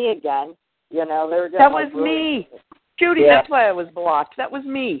 it's me again. You know, they're just that was me, Judy. Yeah. That's why I was blocked. That was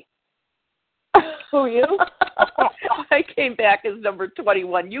me. Who, you? I came back as number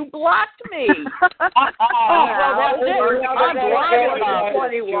 21. You blocked me. I'm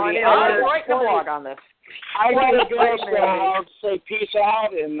writing a blog on this. I got to go, so I'll say peace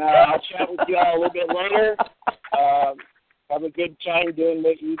out, and I'll chat with you all a little bit later. Have a good time doing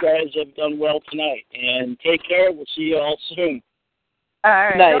what you guys have done well tonight. And take care. We'll see you all soon. All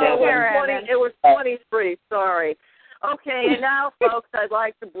right. It was 23. Sorry. Okay, and now, folks, I'd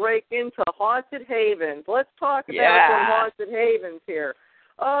like to break into Haunted Havens. Let's talk about some Haunted Havens here.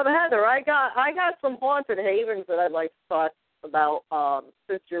 Heather, I got some Haunted Havens that I'd like to talk about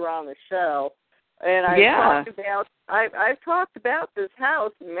since you're on the show. And I've talked about this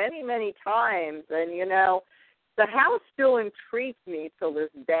house many, many times, and you know, the house still intrigues me till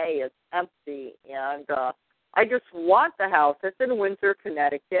this day. It's empty, and I just want the house. It's in Windsor,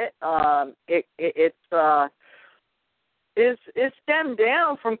 Connecticut. It's stemmed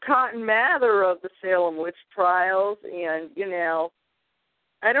down from Cotton Mather of the Salem witch trials, and you know,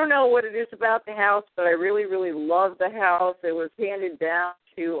 I don't know what it is about the house, but I really, really love the house. It was handed down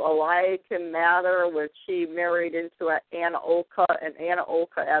to Eliakim Mather, which she married into Anna Olka, and Anna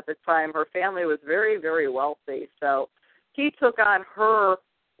Olka at the time, her family was very, very wealthy. So he took on her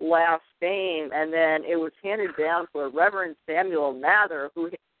last name, and then it was handed down to a Reverend Samuel Mather, who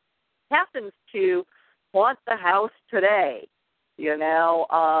happens to haunt the house today. You know,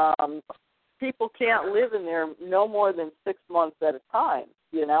 people can't live in there no more than 6 months at a time,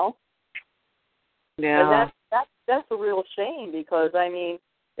 you know? Yeah. And that's a real shame because, I mean,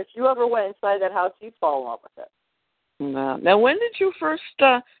 if you ever went inside that house, you'd fall in love with it. Now, when did you first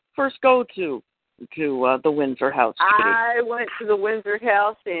go to the Windsor house, Kitty? I went to the Windsor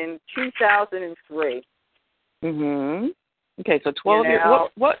house in 2003. Mhm. Okay, so 12 years.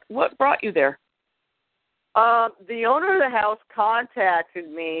 What brought you there? The owner of the house contacted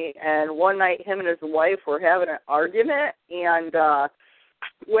me, and one night him and his wife were having an argument, and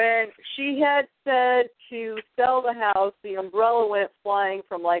when she had said to sell the house, the umbrella went flying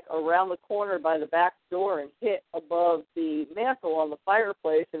from like around the corner by the back door and hit above the mantle on the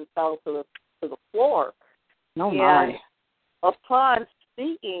fireplace and fell to the floor. Oh my! And upon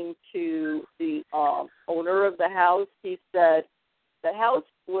speaking to the owner of the house, he said the house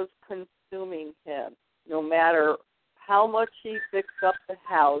was consuming him. No matter how much he fixed up the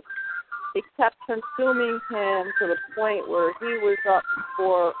house, it kept consuming him to the point where he was up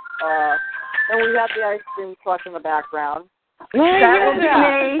for, and we have the ice cream truck in the background. That was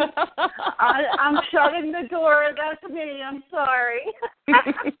me. I'm shutting the door. That's me. I'm sorry.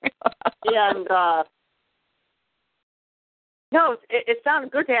 And, no, it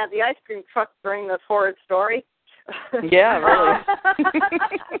sounded good to have the ice cream truck during this horrid story. Yeah, really.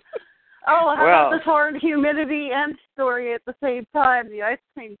 Oh, how about this horrid humidity and story at the same time? The ice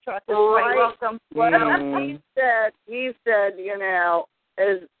cream truck is quite welcome. Well, he said, you know,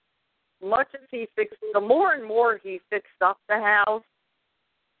 as much as he fixed, the more and more he fixed up the house,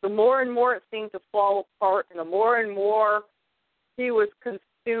 the more and more it seemed to fall apart, and the more and more he was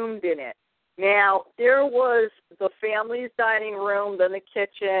consumed in it. Now, there was the family's dining room, then the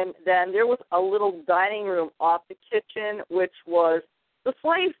kitchen, then there was a little dining room off the kitchen, which was the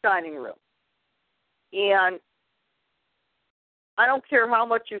slave's dining room. And I don't care how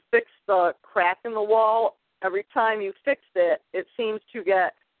much you fix the crack in the wall, every time you fix it, it seems to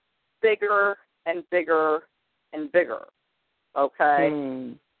get bigger and bigger and bigger. Okay?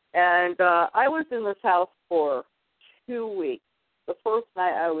 And I was in this house for 2 weeks. The first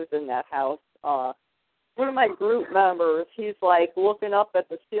night I was in that house, one of my group members, he's like looking up at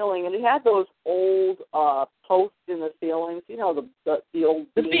the ceiling, and he had those old posts in the ceilings, you know, the old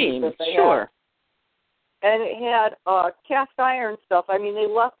beams that they sure. had. And it had cast iron stuff. I mean, they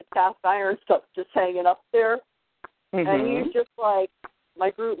left the cast iron stuff just hanging up there. Mm-hmm. And he's just like, my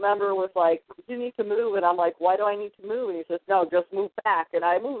group member was like, you need to move. And I'm like, why do I need to move? And he says, no, just move back. And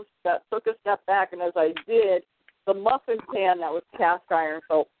I took a step back, and as I did, the muffin pan that was cast iron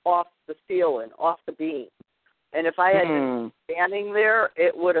fell off the ceiling, off the beam. And if I had been standing there,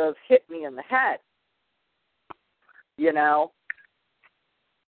 it would have hit me in the head, you know.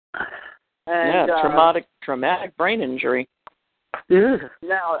 And, traumatic brain injury.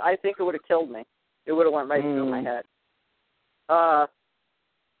 No, I think it would have killed me. It would have went right through my head.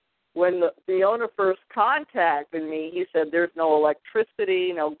 When the owner first contacted me, he said there's no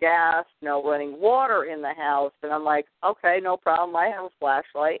electricity, no gas, no running water in the house. And I'm like, okay, no problem. I have a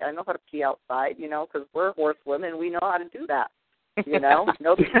flashlight. I know how to pee outside, you know, because we're horsewomen. We know how to do that, you know.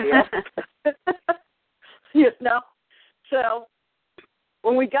 No big deal. You know. So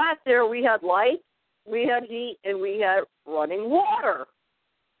when we got there, we had light, we had heat, and we had running water.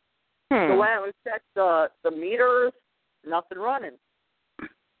 So when I checked the meters, nothing running.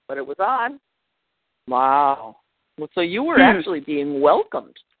 But it was on. Wow. Well, so you were actually being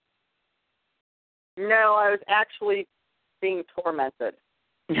welcomed. No, I was actually being tormented.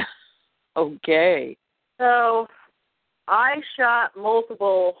 Okay. So I shot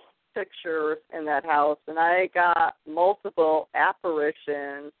multiple pictures in that house, and I got multiple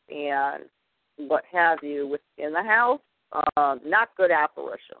apparitions and what have you within the house. Not good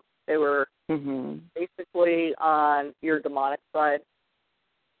apparitions. They were basically on your demonic side,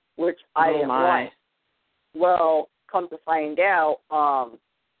 which I didn't like. Well, come to find out,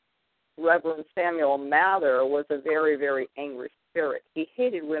 Reverend Samuel Mather was a very, very angry spirit. He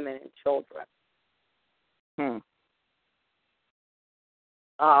hated women and children.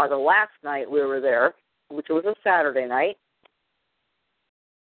 The last night we were there, which was a Saturday night,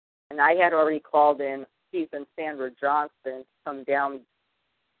 and I had already called in Keith and Sandra Johnson to come down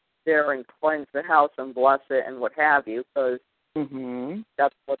there and cleanse the house and bless it and what have you, because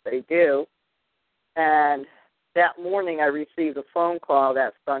that's what they do. And that morning I received a phone call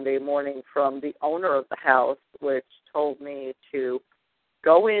that Sunday morning from the owner of the house, which told me to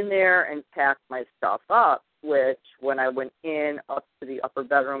go in there and pack my stuff up, which when I went in up to the upper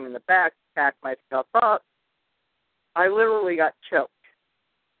bedroom in the back to pack my stuff up, I literally got choked.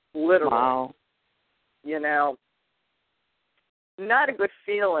 Literally. Wow. You know, not a good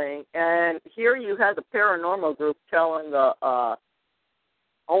feeling. And here you had the paranormal group telling the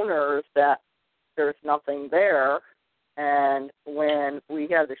owners that there's nothing there. And when we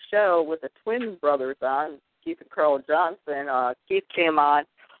had the show with the twin brothers on, Keith and Carl Johnson, Keith came on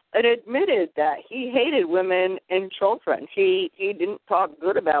and admitted that he hated women and children. He didn't talk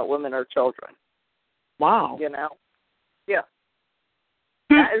good about women or children. Wow. You know? Yeah.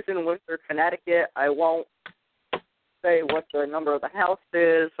 That is in Windsor, Connecticut. I won't say what the number of the house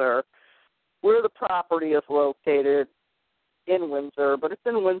is or where the property is located in Windsor, but it's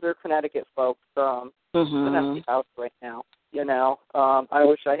in Windsor, Connecticut, folks. It's an empty house right now. You know, I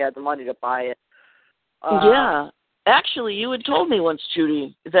wish I had the money to buy it. Yeah. Actually, you had told me once,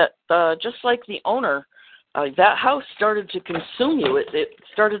 Judy, that just like the owner, that house started to consume you. It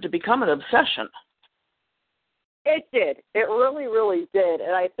started to become an obsession. It did. It really, really did.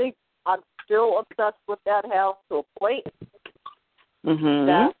 And I think I'm still obsessed with that house to a point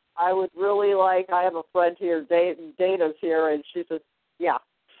that I would really like. I have a friend here, Dana's here, and she says, yeah.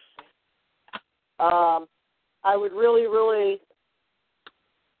 I would really, really,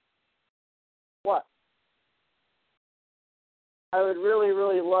 what? I would really,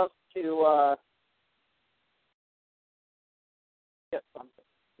 really love to get something,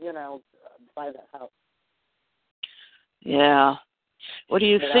 you know, buy that house. Yeah. What do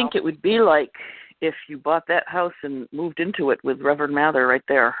you think it would be like if you bought that house and moved into it with Reverend Mather right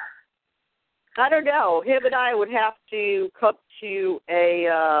there? I don't know. Him and I would have to come to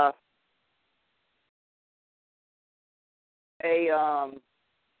a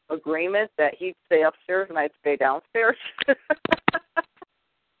agreement that he'd stay upstairs and I'd stay downstairs.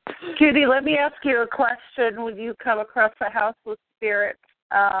 Judy, let me ask you a question. When you come across a house with spirits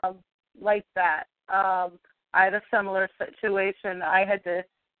like that, I had a similar situation. I had to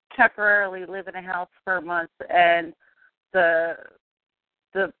temporarily live in a house for a month, and the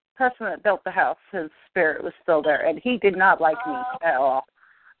person that built the house, his spirit was still there, and he did not like me at all.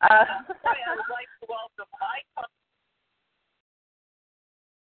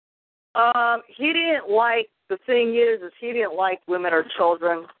 He didn't like, the thing is he didn't like women or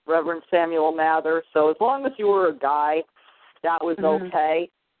children, Reverend Samuel Mather, so as long as you were a guy, that was okay.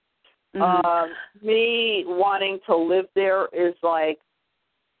 Me wanting to live there is like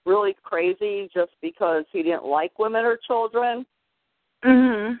really crazy just because he didn't like women or children.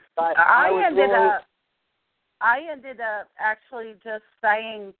 But I ended up actually just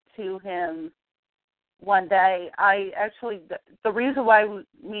saying to him one day, the reason why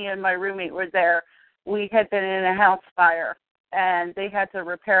me and my roommate were there, we had been in a house fire and they had to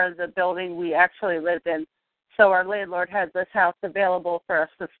repair the building we actually lived in. So our landlord had this house available for us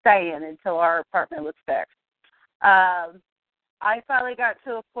to stay in until our apartment was fixed. I finally got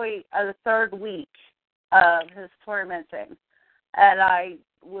to a point of the third week of his tormenting, and I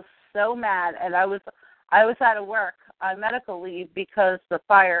was so mad. And I was out of work on medical leave because the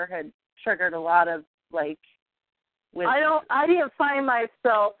fire had triggered a lot of I didn't find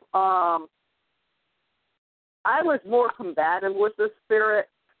myself. I was more combative with the spirit.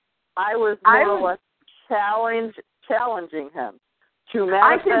 I was more or less challenging him to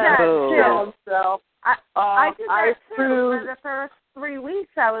manifest himself. I did that too. For the first 3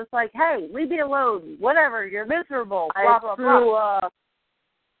 weeks, I was like, "Hey, leave me alone. Whatever, you're miserable." Blah blah blah.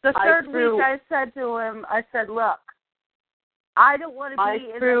 The third week, I said to him, "I said, look, I don't want to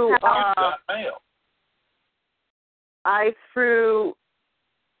be in this house." I threw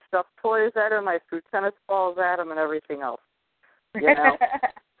stuffed toys at him. I threw tennis balls at him and everything else. You know.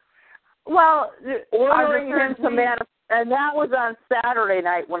 Well, ordering him to manifest, and that was on Saturday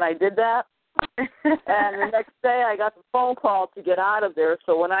night when I did that. And the next day I got the phone call to get out of there.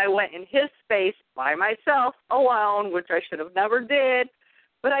 So when I went in his space by myself, alone, which I should have never did,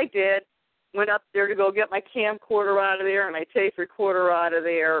 but I did, went up there to go get my camcorder out of there and my tape recorder out of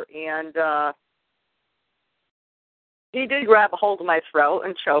there, and he did grab a hold of my throat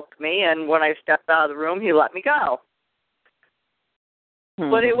and choked me, and when I stepped out of the room, he let me go.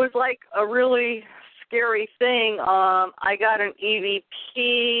 But it was like a really scary thing. I got an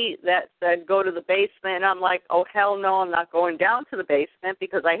EVP that said go to the basement, and I'm like, oh, hell no, I'm not going down to the basement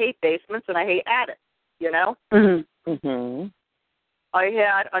because I hate basements and I hate attics, you know? I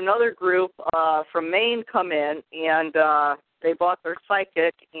had another group from Maine come in, and they bought their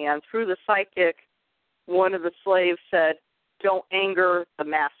psychic, and through the psychic, one of the slaves said, don't anger the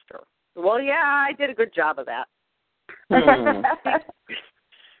master. Well, yeah, I did a good job of that.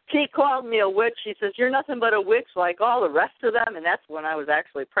 He called me a witch. He says, you're nothing but a witch like all the rest of them. And that's when I was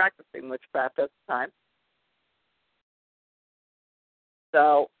actually practicing witchcraft at the time.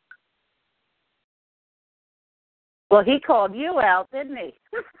 So. Well, he called you out, didn't he?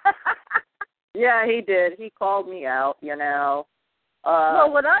 Yeah, he did. He called me out, you know.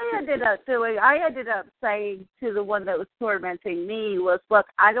 Well, what I ended up doing, I ended up saying to the one that was tormenting me was, look,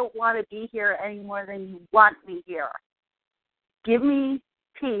 I don't want to be here any more than you want me here. Give me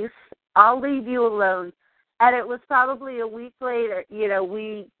peace. I'll leave you alone. And it was probably a week later,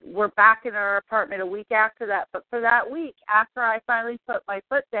 we were back in our apartment a week after that. But for that week, after I finally put my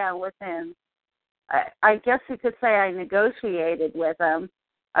foot down with him, I guess you could say I negotiated with him.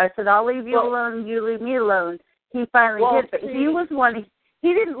 I said, I'll leave you alone, you leave me alone. He finally did. But he was one,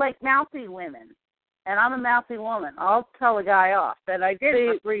 he didn't like mouthy women. And I'm a mouthy woman. I'll tell a guy off. And I did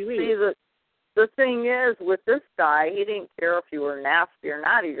for 3 weeks. See, the thing is, with this guy, he didn't care if you were nasty or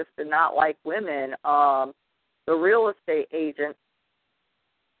not. He just did not like women. The real estate agent,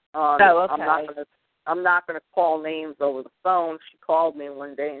 okay. I'm not gonna call names over the phone. She called me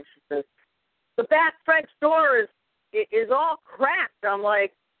one day and she says, the back French door is all cracked. I'm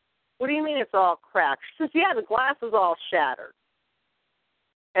like, what do you mean it's all cracked? She says, yeah, the glass is all shattered.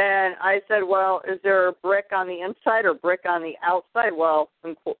 And I said, well, is there a brick on the inside or brick on the outside? Well,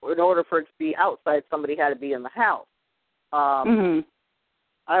 in order for it to be outside, somebody had to be in the house.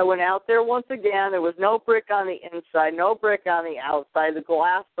 I went out there once again. There was no brick on the inside, no brick on the outside. The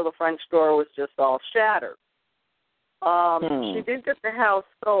glass for the French door was just all shattered. She did get the house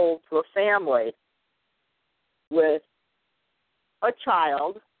sold to a family with a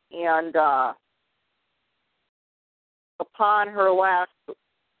child, and upon her last,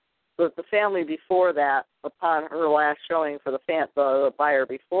 the family before that, upon her last showing for the buyer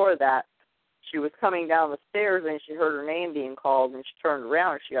before that, she was coming down the stairs and she heard her name being called, and she turned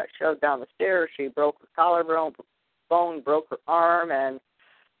around and she got shoved down the stairs. She broke her collarbone, broke her arm, and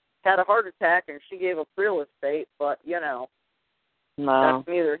had a heart attack, and she gave up real estate. But, No. That's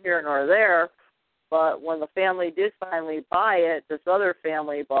neither here nor there. But when the family did finally buy it, this other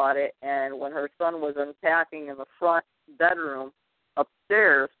family bought it, and when her son was unpacking in the front bedroom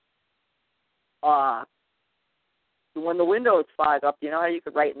upstairs, when the windows fog up, you know how you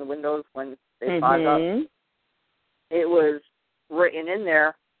could write in the windows when they fog up? It was written in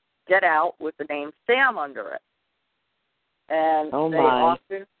there, get out, with the name Sam under it. And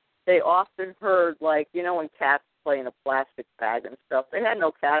they often heard, like, when cats play in a plastic bag and stuff. They had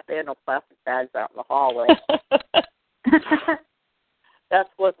no cats. They had no plastic bags out in the hallway. That's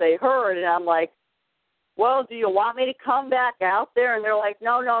what they heard. And I'm like, well, do you want me to come back out there? And they're like,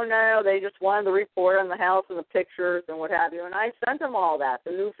 no. They just wanted the report on the house and the pictures and what have you. And I sent them all that,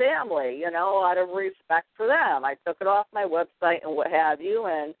 the new family, out of respect for them. I took it off my website and what have you.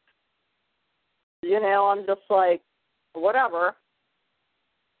 And, I'm just like, whatever.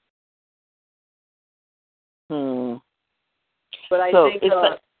 But I think...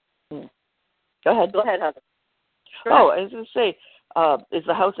 Go ahead. Go ahead, Heather. I was going to say, is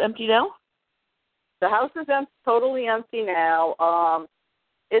the house empty now? The house is totally empty now.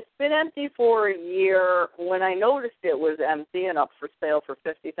 It's been empty for a year. When I noticed it was empty and up for sale for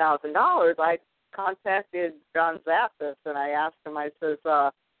 $50,000, I contacted John Zappis and I asked him, I says,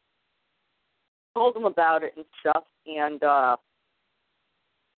 told him about it and stuff, and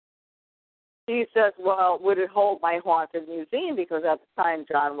he says, well, would it hold my haunted museum? Because at the time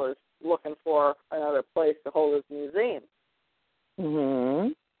John was looking for another place to hold his museum.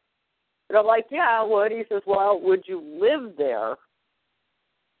 And I'm like, yeah, I would. He says, well, would you live there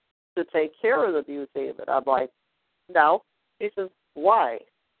to take care of the museum? And I'm like, no. He says, why?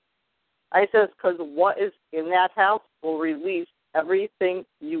 I says, because what is in that house will release everything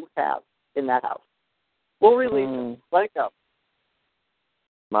you have in that house. We'll release it. Let it go.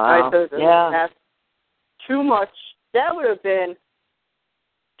 Wow. I says, that's too much. That would have been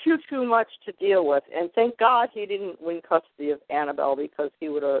too much to deal with. And thank God he didn't win custody of Annabelle, because he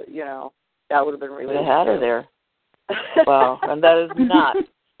would have, that would have been released. They had her there. Well, and that is not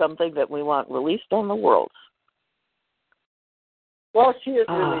something that we want released on the world. Well, she is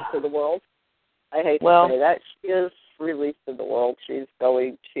released to the world. I hate to say that. She is released to the world. She's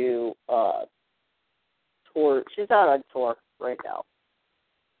going to tour. She's out on tour right now.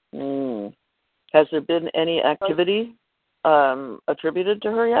 Has there been any activity attributed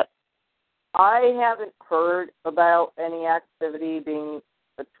to her yet? I haven't heard about any activity being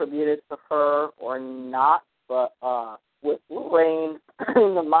attributed to her or not, but with Lorraine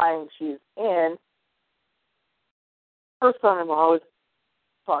in the mind she's in, her son-in-law always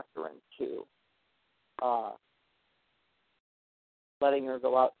talked her into letting her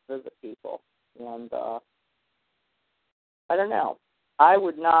go out to visit people. And I don't know. I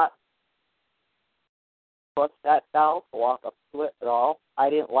would not trust that doll to walk up to it at all. I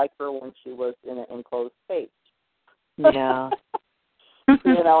didn't like her when she was in an enclosed cage. Yeah.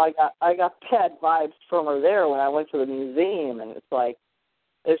 I got bad vibes from her there when I went to the museum, and it's like,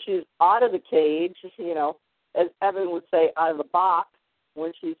 if she's out of the cage, as Evan would say, out of the box,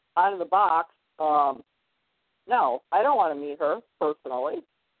 when she's out of the box, no, I don't want to meet her personally.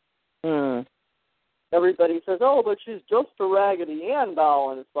 everybody says, oh, but she's just a Raggedy Ann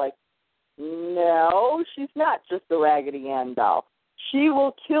doll. And it's like, no, she's not just a Raggedy Ann doll. She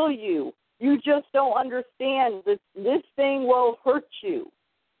will kill you. You just don't understand that this thing will hurt you.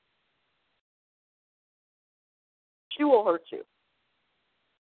 She will hurt you.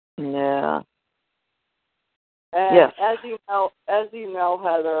 Yeah. And yes. as you know,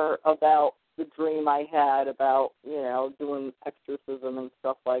 Heather, about the dream I had about, doing exorcism and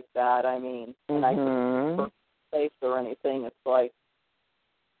stuff like that. I mean, and I couldn't face or anything. It's like,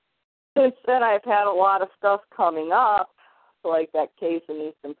 since then I've had a lot of stuff coming up, like that case in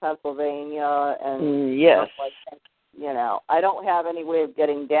Eastern Pennsylvania and yes. stuff like that. I don't have any way of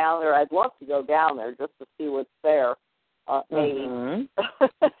getting down there. I'd love to go down there just to see what's there. Maybe.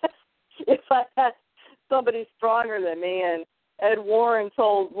 If I had somebody stronger than me, and Ed Warren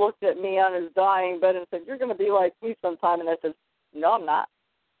looked at me on his dying bed and said, "You're going to be like me sometime," and I said, "No, I'm not."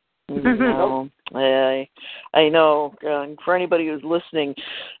 No, I know. For anybody who's listening,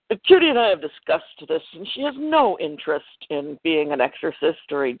 Judy and I have discussed this, and she has no interest in being an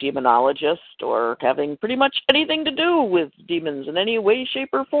exorcist or a demonologist or having pretty much anything to do with demons in any way, shape,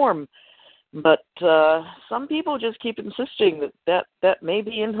 or form. But some people just keep insisting that may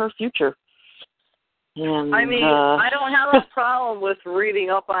be in her future. And, I mean, I don't have a problem with reading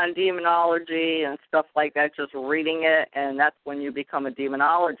up on demonology and stuff like that, just reading it, and that's when you become a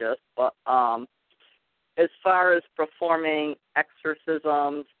demonologist. But as far as performing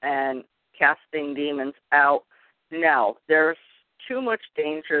exorcisms and casting demons out, no, there's too much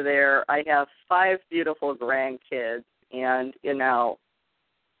danger there. I have 5 beautiful grandkids, and,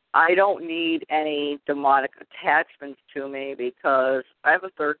 I don't need any demonic attachments to me because I have a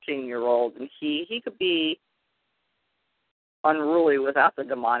 13-year-old, and he could be unruly without the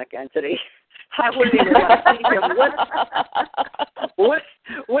demonic entity. I wouldn't even want to see him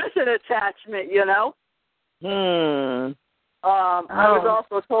with an attachment,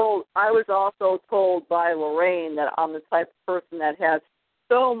 I was also told by Lorraine that I'm the type of person that has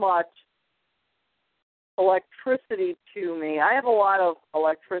so much electricity to me. I have a lot of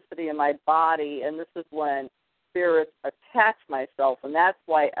electricity in my body, and this is when spirits attach myself, and that's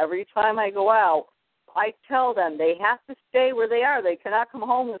why every time I go out, I tell them they have to stay where they are. They cannot come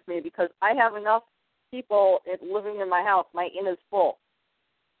home with me because I have enough people living in my house. My inn is full.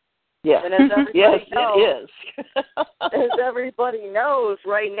 Yeah. And as everybody knows, it is. as everybody knows,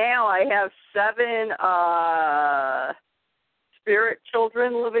 right now I have 7 spirit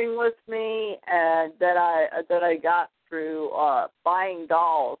children living with me, and that I got through buying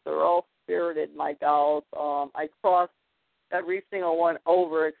dolls. They're all spirited, my dolls. I crossed every single one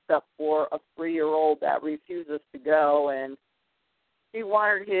over except for a 3-year-old that refuses to go, and he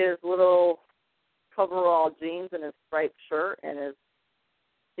wanted his little coverall jeans and his striped shirt, and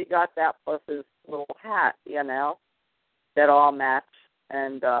he got that plus his little hat, that all match.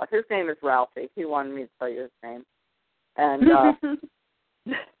 And his name is Ralphie. He wanted me to tell you his name. And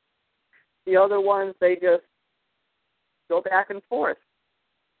the other ones, they just go back and forth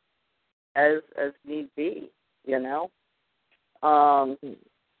as need be,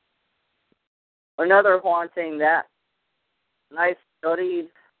 Another haunting that I studied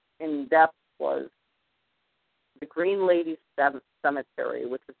in depth was the Green Lady Cemetery,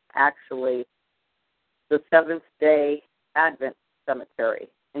 which is actually the Seventh-day Advent Cemetery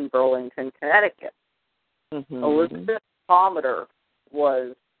in Burlington, Connecticut. Elizabeth Palmer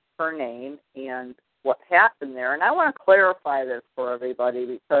was her name, and what happened there, and I want to clarify this for everybody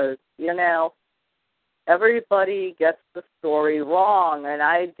because, everybody gets the story wrong, and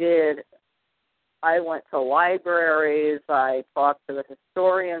I did. I went to libraries, I talked to the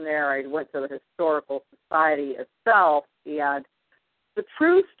historian there, I went to the Historical Society itself, and the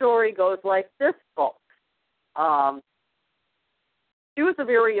true story goes like this, folks. She was a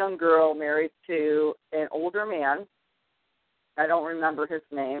very young girl married to an older man. I don't remember his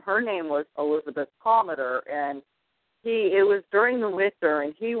name. Her name was Elizabeth Palmer, and it was during the winter,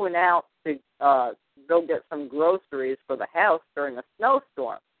 and he went out to go get some groceries for the house during a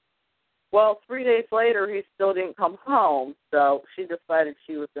snowstorm. Well, 3 days later, he still didn't come home, so she decided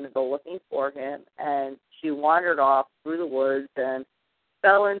she was going to go looking for him, and she wandered off through the woods and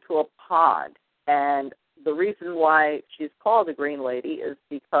fell into a pond. And the reason why she's called the Green Lady is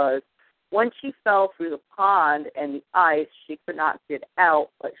because when she fell through the pond and the ice, she could not get out,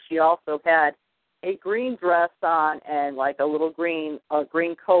 but she also had a green dress on and like a little green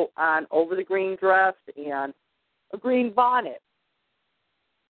coat on over the green dress and a green bonnet.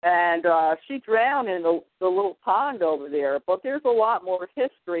 And she drowned in the little pond over there, but there's a lot more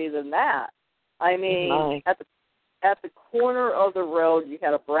history than that. I mean, at the corner of the road, you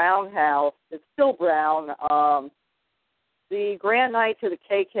had a brown house. It's still brown. The Grand Knight to the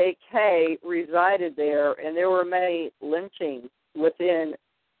KKK resided there, and there were many lynchings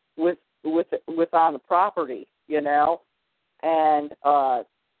on the property, you know. And I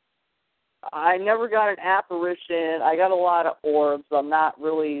never got an apparition. I got a lot of orbs. I'm not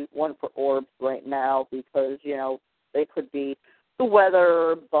really one for orbs right now because, you know, they could be the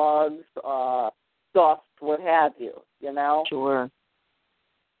weather, bugs, dust, what have you, you know. Sure.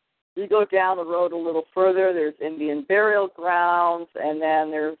 You go down the road a little further, there's Indian burial grounds, and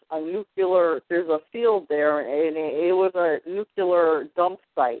then there's a field there, and it was a nuclear dump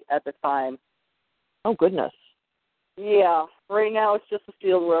site at the time. Oh, goodness. Yeah, right now it's just a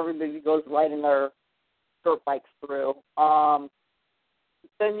field where everybody goes riding their dirt bikes through.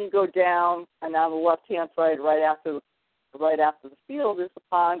 Then you go down, and on the left-hand side, right after the field, is the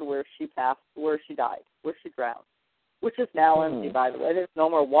pond where she died, where she drowned, which is now empty, by the way. There's no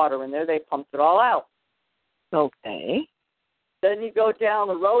more water in there. They pumped it all out. Okay. Then you go down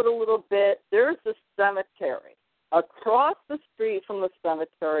the road a little bit. There's a cemetery. Across the street from the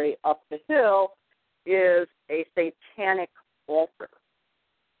cemetery, up the hill, is a satanic altar.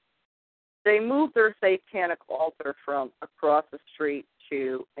 They moved their satanic altar from across the street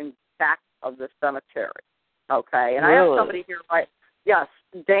to in back of the cemetery. Okay, and really? I have somebody here yes,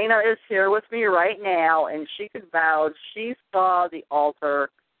 Dana is here with me right now, and she could vouch she saw the altar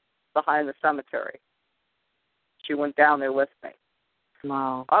behind the cemetery. She went down there with me.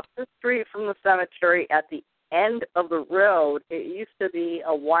 Wow. Up the street from the cemetery at the end of the road, it used to be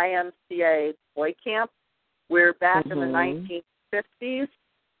a YMCA boy camp where back in the 1950s,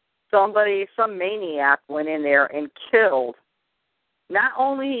 some maniac went in there and killed not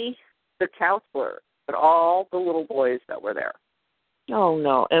only the counselor, but all the little boys that were there. Oh,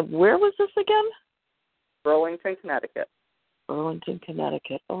 no. And where was this again? Burlington, Connecticut. Burlington,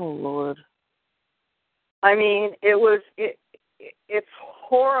 Connecticut. Oh, Lord. I mean, it's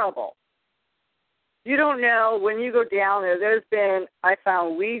horrible. You don't know when you go down there. I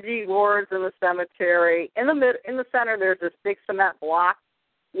found Ouija boards in the cemetery. In the center, there's this big cement block,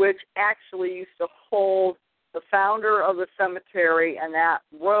 which actually used to hold the founder of the cemetery, and that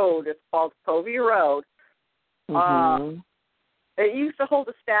road is called Covey Road. It used to hold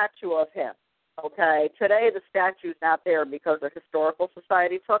a statue of him. Okay, today the statue's not there because the Historical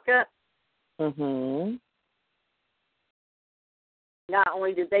Society took it. Not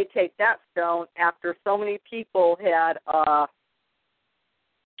only did they take that stone, after so many people had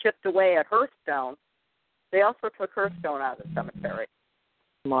chipped away at her stone, they also took her stone out of the cemetery.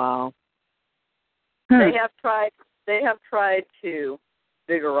 Wow. They have tried to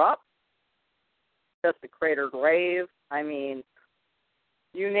dig her up, just a crater grave. I mean,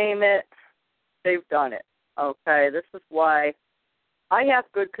 you name it, they've done it. Okay, this is why I have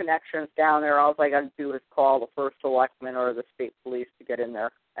good connections down there. All I got to do is call the first selectman or the state police to get in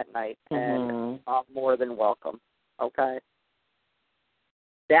there at night, and I'm more than welcome. Okay?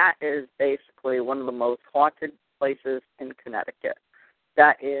 That is basically one of the most haunted places in Connecticut.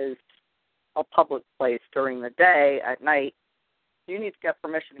 That is a public place during the day. At night, you need to get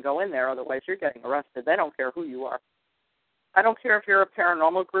permission to go in there, otherwise you're getting arrested. They don't care who you are. I don't care if you're a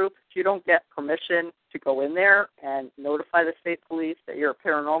paranormal group. If you don't get permission to go in there and notify the state police that you're a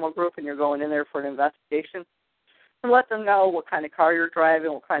paranormal group and you're going in there for an investigation, and let them know what kind of car you're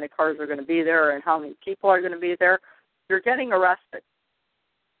driving, what kind of cars are going to be there, and how many people are going to be there, you're getting arrested.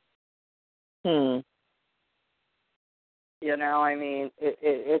 You know, I mean,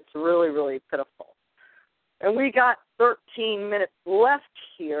 it's really, really pitiful. And we got 13 minutes left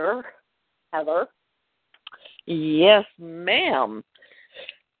here, Heather. Yes, ma'am.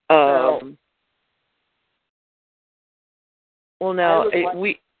 Well, now,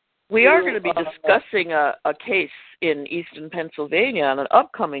 we are going to be discussing a case in Easton, Pennsylvania on an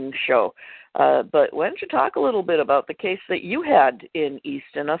upcoming show. But why don't you talk a little bit about the case that you had in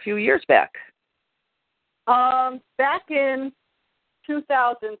Easton a few years back? Back in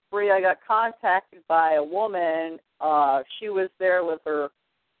 2003, I got contacted by a woman. She was there with her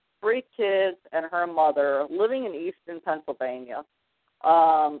 3 kids and her mother living in Easton, Pennsylvania.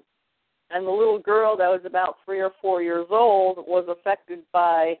 And the little girl that was about 3 or 4 years old was affected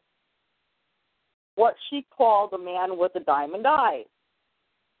by what she called the man with the diamond eyes.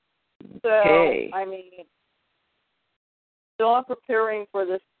 So, I mean, so I'm preparing for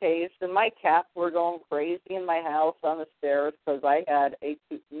this case, and my cats were going crazy in my house on the stairs because I had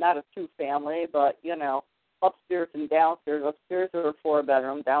not a 2-family, but, you know, upstairs and downstairs. Upstairs there were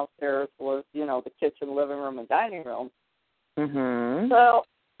 4-bedroom. Downstairs was, you know, the kitchen, living room, and dining room. Mm-hmm. So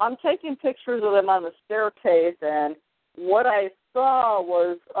I'm taking pictures of them on the staircase, and what I saw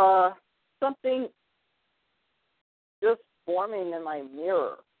was something just forming in my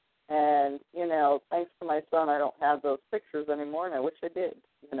mirror. And, you know, thanks to my son, I don't have those pictures anymore, and I wish I did,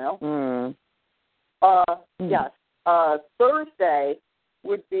 you know. Yes. Thursday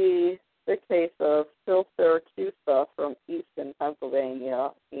would be the case of Phil Siracusa from Easton,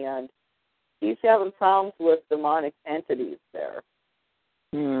 Pennsylvania, and he's having problems with demonic entities there,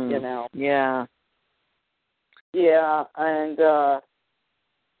 you know. Yeah. Yeah, and the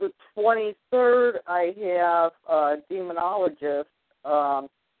 23rd, I have a demonologist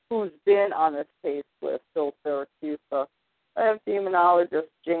who's been on this case with Phil Siracusa. I have demonologist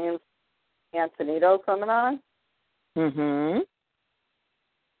James Antonito coming on. Mm-hmm.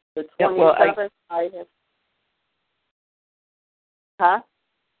 The 27th, I have... Huh?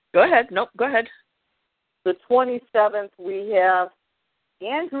 Go ahead. Nope, go ahead. The 27th, we have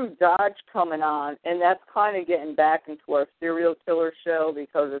Andrew Dodge coming on, and that's kind of getting back into our serial killer show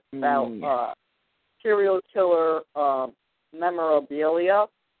because it's about serial killer memorabilia.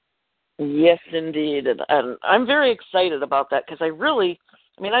 Yes, indeed. And I'm very excited about that because I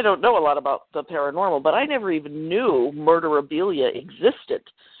don't know a lot about the paranormal, but I never even knew murderabilia existed.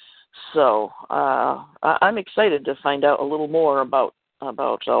 So I'm excited to find out a little more about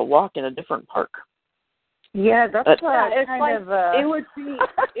Walk in a Different Park. Yeah, that's it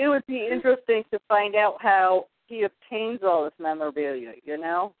would be interesting to find out how he obtains all this memorabilia, you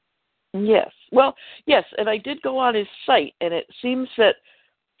know? Yes. Well, yes, and I did go on his site, and it seems that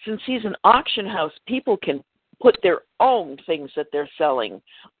since he's an auction house, people can put their own things that they're selling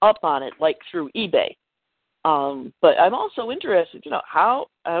up on it, like through eBay. But I'm also interested, you know, how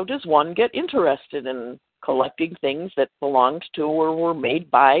does one get interested in collecting things that belonged to or were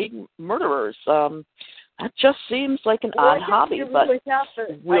made by murderers? That just seems like an odd hobby, but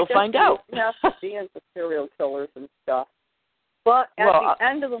we'll find out. You have to be into serial killers and stuff. But at the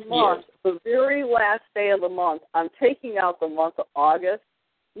end of the month, the very last day of the month, I'm taking out the month of August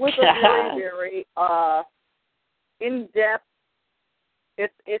with a very, very in-depth.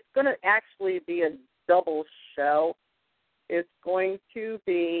 It's going to actually be a double show. It's going to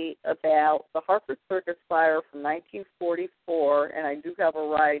be about the Hartford Circus fire from 1944, and I do have a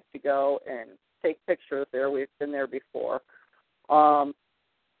ride to go and take pictures there. We've been there before.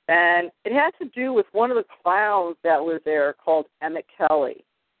 And it had to do with one of the clowns that was there called Emmett Kelly.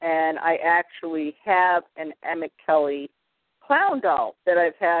 And I actually have an Emmett Kelly clown doll that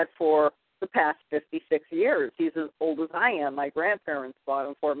I've had for the past 56 years. He's as old as I am. My grandparents bought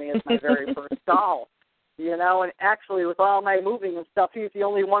him for me as my very first doll. You know, and actually with all my moving and stuff, he's the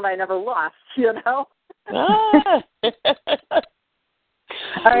only one I never lost, you know?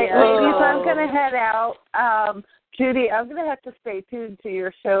 All right, ladies, I'm going to head out. Judy, I'm going to have to stay tuned to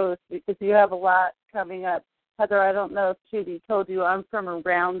your shows because you have a lot coming up. Heather, I don't know if Judy told you I'm from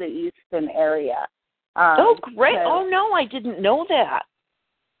around the Easton area. Oh, great. Oh, no, I didn't know that.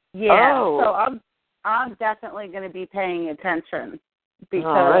 Yeah, so I'm definitely going to be paying attention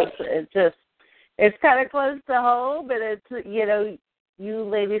because it's kind of close to home, but it's, you know, you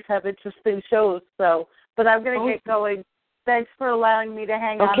ladies have interesting shows. So, but I'm going to get going. Thanks for allowing me to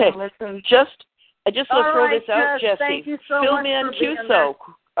hang on and listen. I just want to throw this out, Jess, Jesse. Thank you so Phil much Mancuso,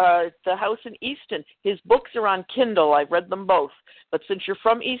 The House in Easton. His books are on Kindle. I've read them both. But since you're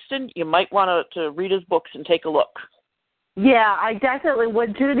from Easton, you might want to read his books and take a look. Yeah, I definitely.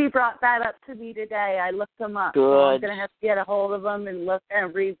 When Judy brought that up to me today, I looked them up. Good. So I'm going to have to get a hold of them and look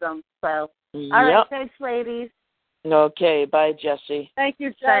and read them. So, all right, thanks, ladies. Okay, bye, Jesse. Thank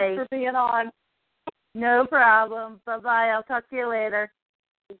you, Jess, for being on. No problem. Bye-bye. I'll talk to you later.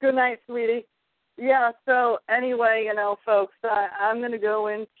 Good night, sweetie. Yeah, so anyway, you know, folks, I'm going to go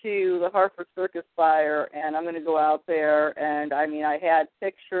into the Hartford Circus fire, and I'm going to go out there, and, I mean, I had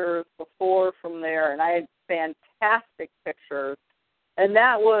pictures before from there, and I had fantastic pictures, and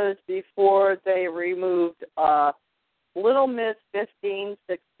that was before they removed Little Miss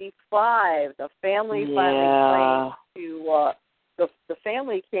 1565. The family finally claimed the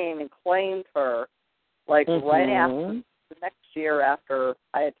family came and claimed her, like, right after the next year after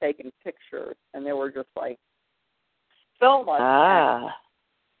I had taken pictures, and there were just like so much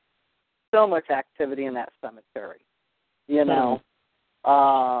activity in that cemetery, you know.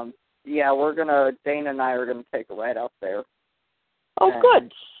 We're gonna, Dana and I are gonna take a ride out there. Oh,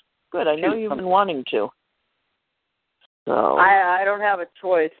 good. I know you've been wanting to. So I don't have a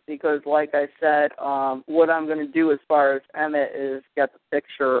choice because, like I said, what I'm gonna do as far as Emmett is get the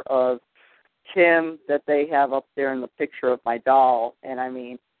picture of Tim that they have up there in the picture of my doll. And I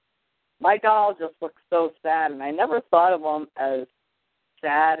mean, my doll just looks so sad, and I never thought of him as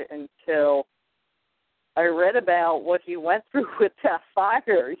sad until I read about what he went through with that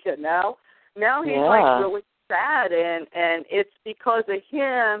fire, you know. Now he's like really sad, and it's because of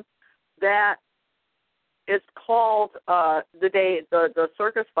him that it's called the day the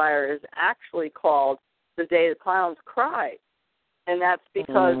circus fire is actually called the day the clowns cried, and that's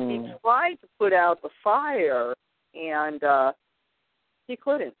because he tried to put out the fire and he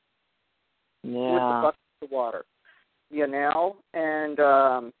couldn't with the bucket of water, you know, and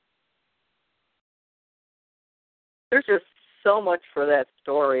there's just so much for that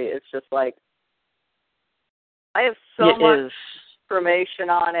story. It's just like I have so much information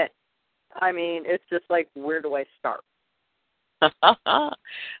on it. I mean, it's just like, where do I start?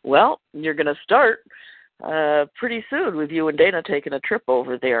 Well, you're going to start pretty soon with you and Dana taking a trip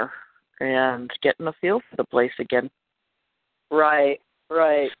over there and getting a feel for the place again. Right.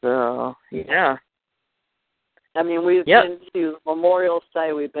 So, yeah. I mean, we've been to Memorial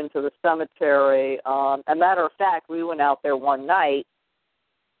Site, we've been to the cemetery. As a matter of fact, we went out there one night,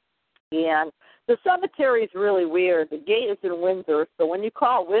 and the cemetery is really weird. The gate is in Windsor, so when you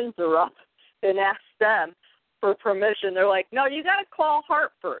call Windsor up and ask them for permission, they're like, no, you got to call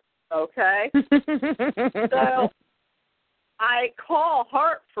Hartford, okay? So I call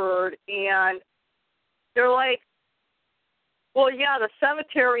Hartford, and they're like, well, yeah, the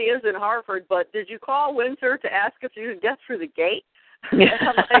cemetery is in Hartford, but did you call Windsor to ask if you could get through the gate? And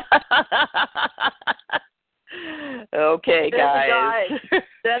I'm like, okay, guys.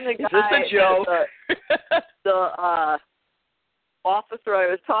 Then the guy, is this a joke? The officer I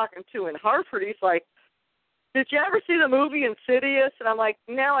was talking to in Hartford, he's like, did you ever see the movie Insidious? And I'm like,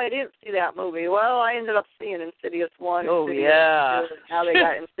 no, I didn't see that movie. Well, I ended up seeing Insidious 1. Oh, Insidious yeah. 2, and now they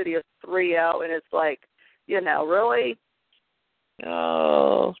got Insidious 3 out, and it's like, you know, really?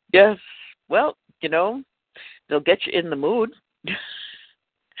 Oh, yes. Well, you know, they'll get you in the mood.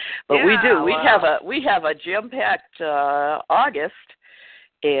 But yeah, we do. Well, We have a jam-packed August,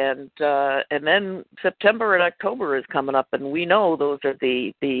 and then September and October is coming up, and we know those are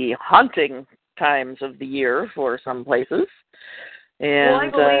the haunting times of the year for some places. And, well, I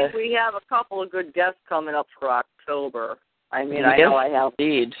believe we have a couple of good guests coming up for October. I mean, I know I have.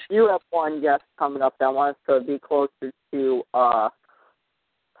 Indeed. You have one guest coming up that wants to be closer to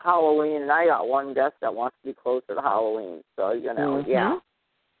Halloween, and I got one guest that wants to be closer to Halloween. So, you know, yeah.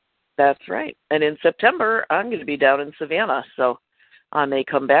 That's right. And in September, I'm going to be down in Savannah, so I may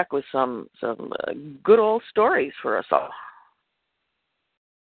come back with some good old stories for us all.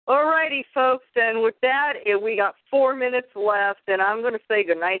 All righty, folks, and with that, we got 4 minutes left, and I'm going to say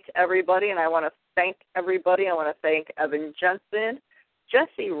goodnight to everybody, and I want to thank everybody. I want to thank Evan Jensen,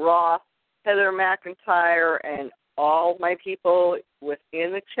 Jesse Roth, Heather McIntyre, and all my people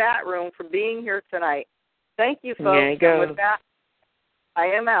within the chat room for being here tonight. Thank you, folks. There you go. And with that, I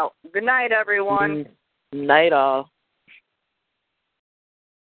am out. Good night, everyone. Night all.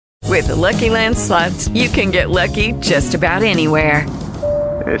 With the Lucky Land Slots, you can get lucky just about anywhere.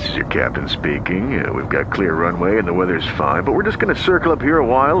 This is your captain speaking. We've got clear runway and the weather's fine, but we're just going to circle up here a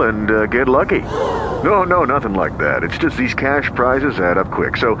while and get lucky. No, nothing like that. It's just these cash prizes add up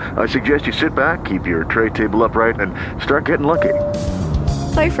quick. So I suggest you sit back, keep your tray table upright, and start getting lucky.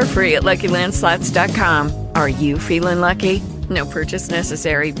 Play for free at LuckyLandSlots.com. Are you feeling lucky? No purchase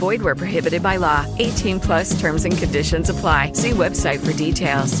necessary. Void where prohibited by law. 18+ terms and conditions apply. See website for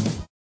details.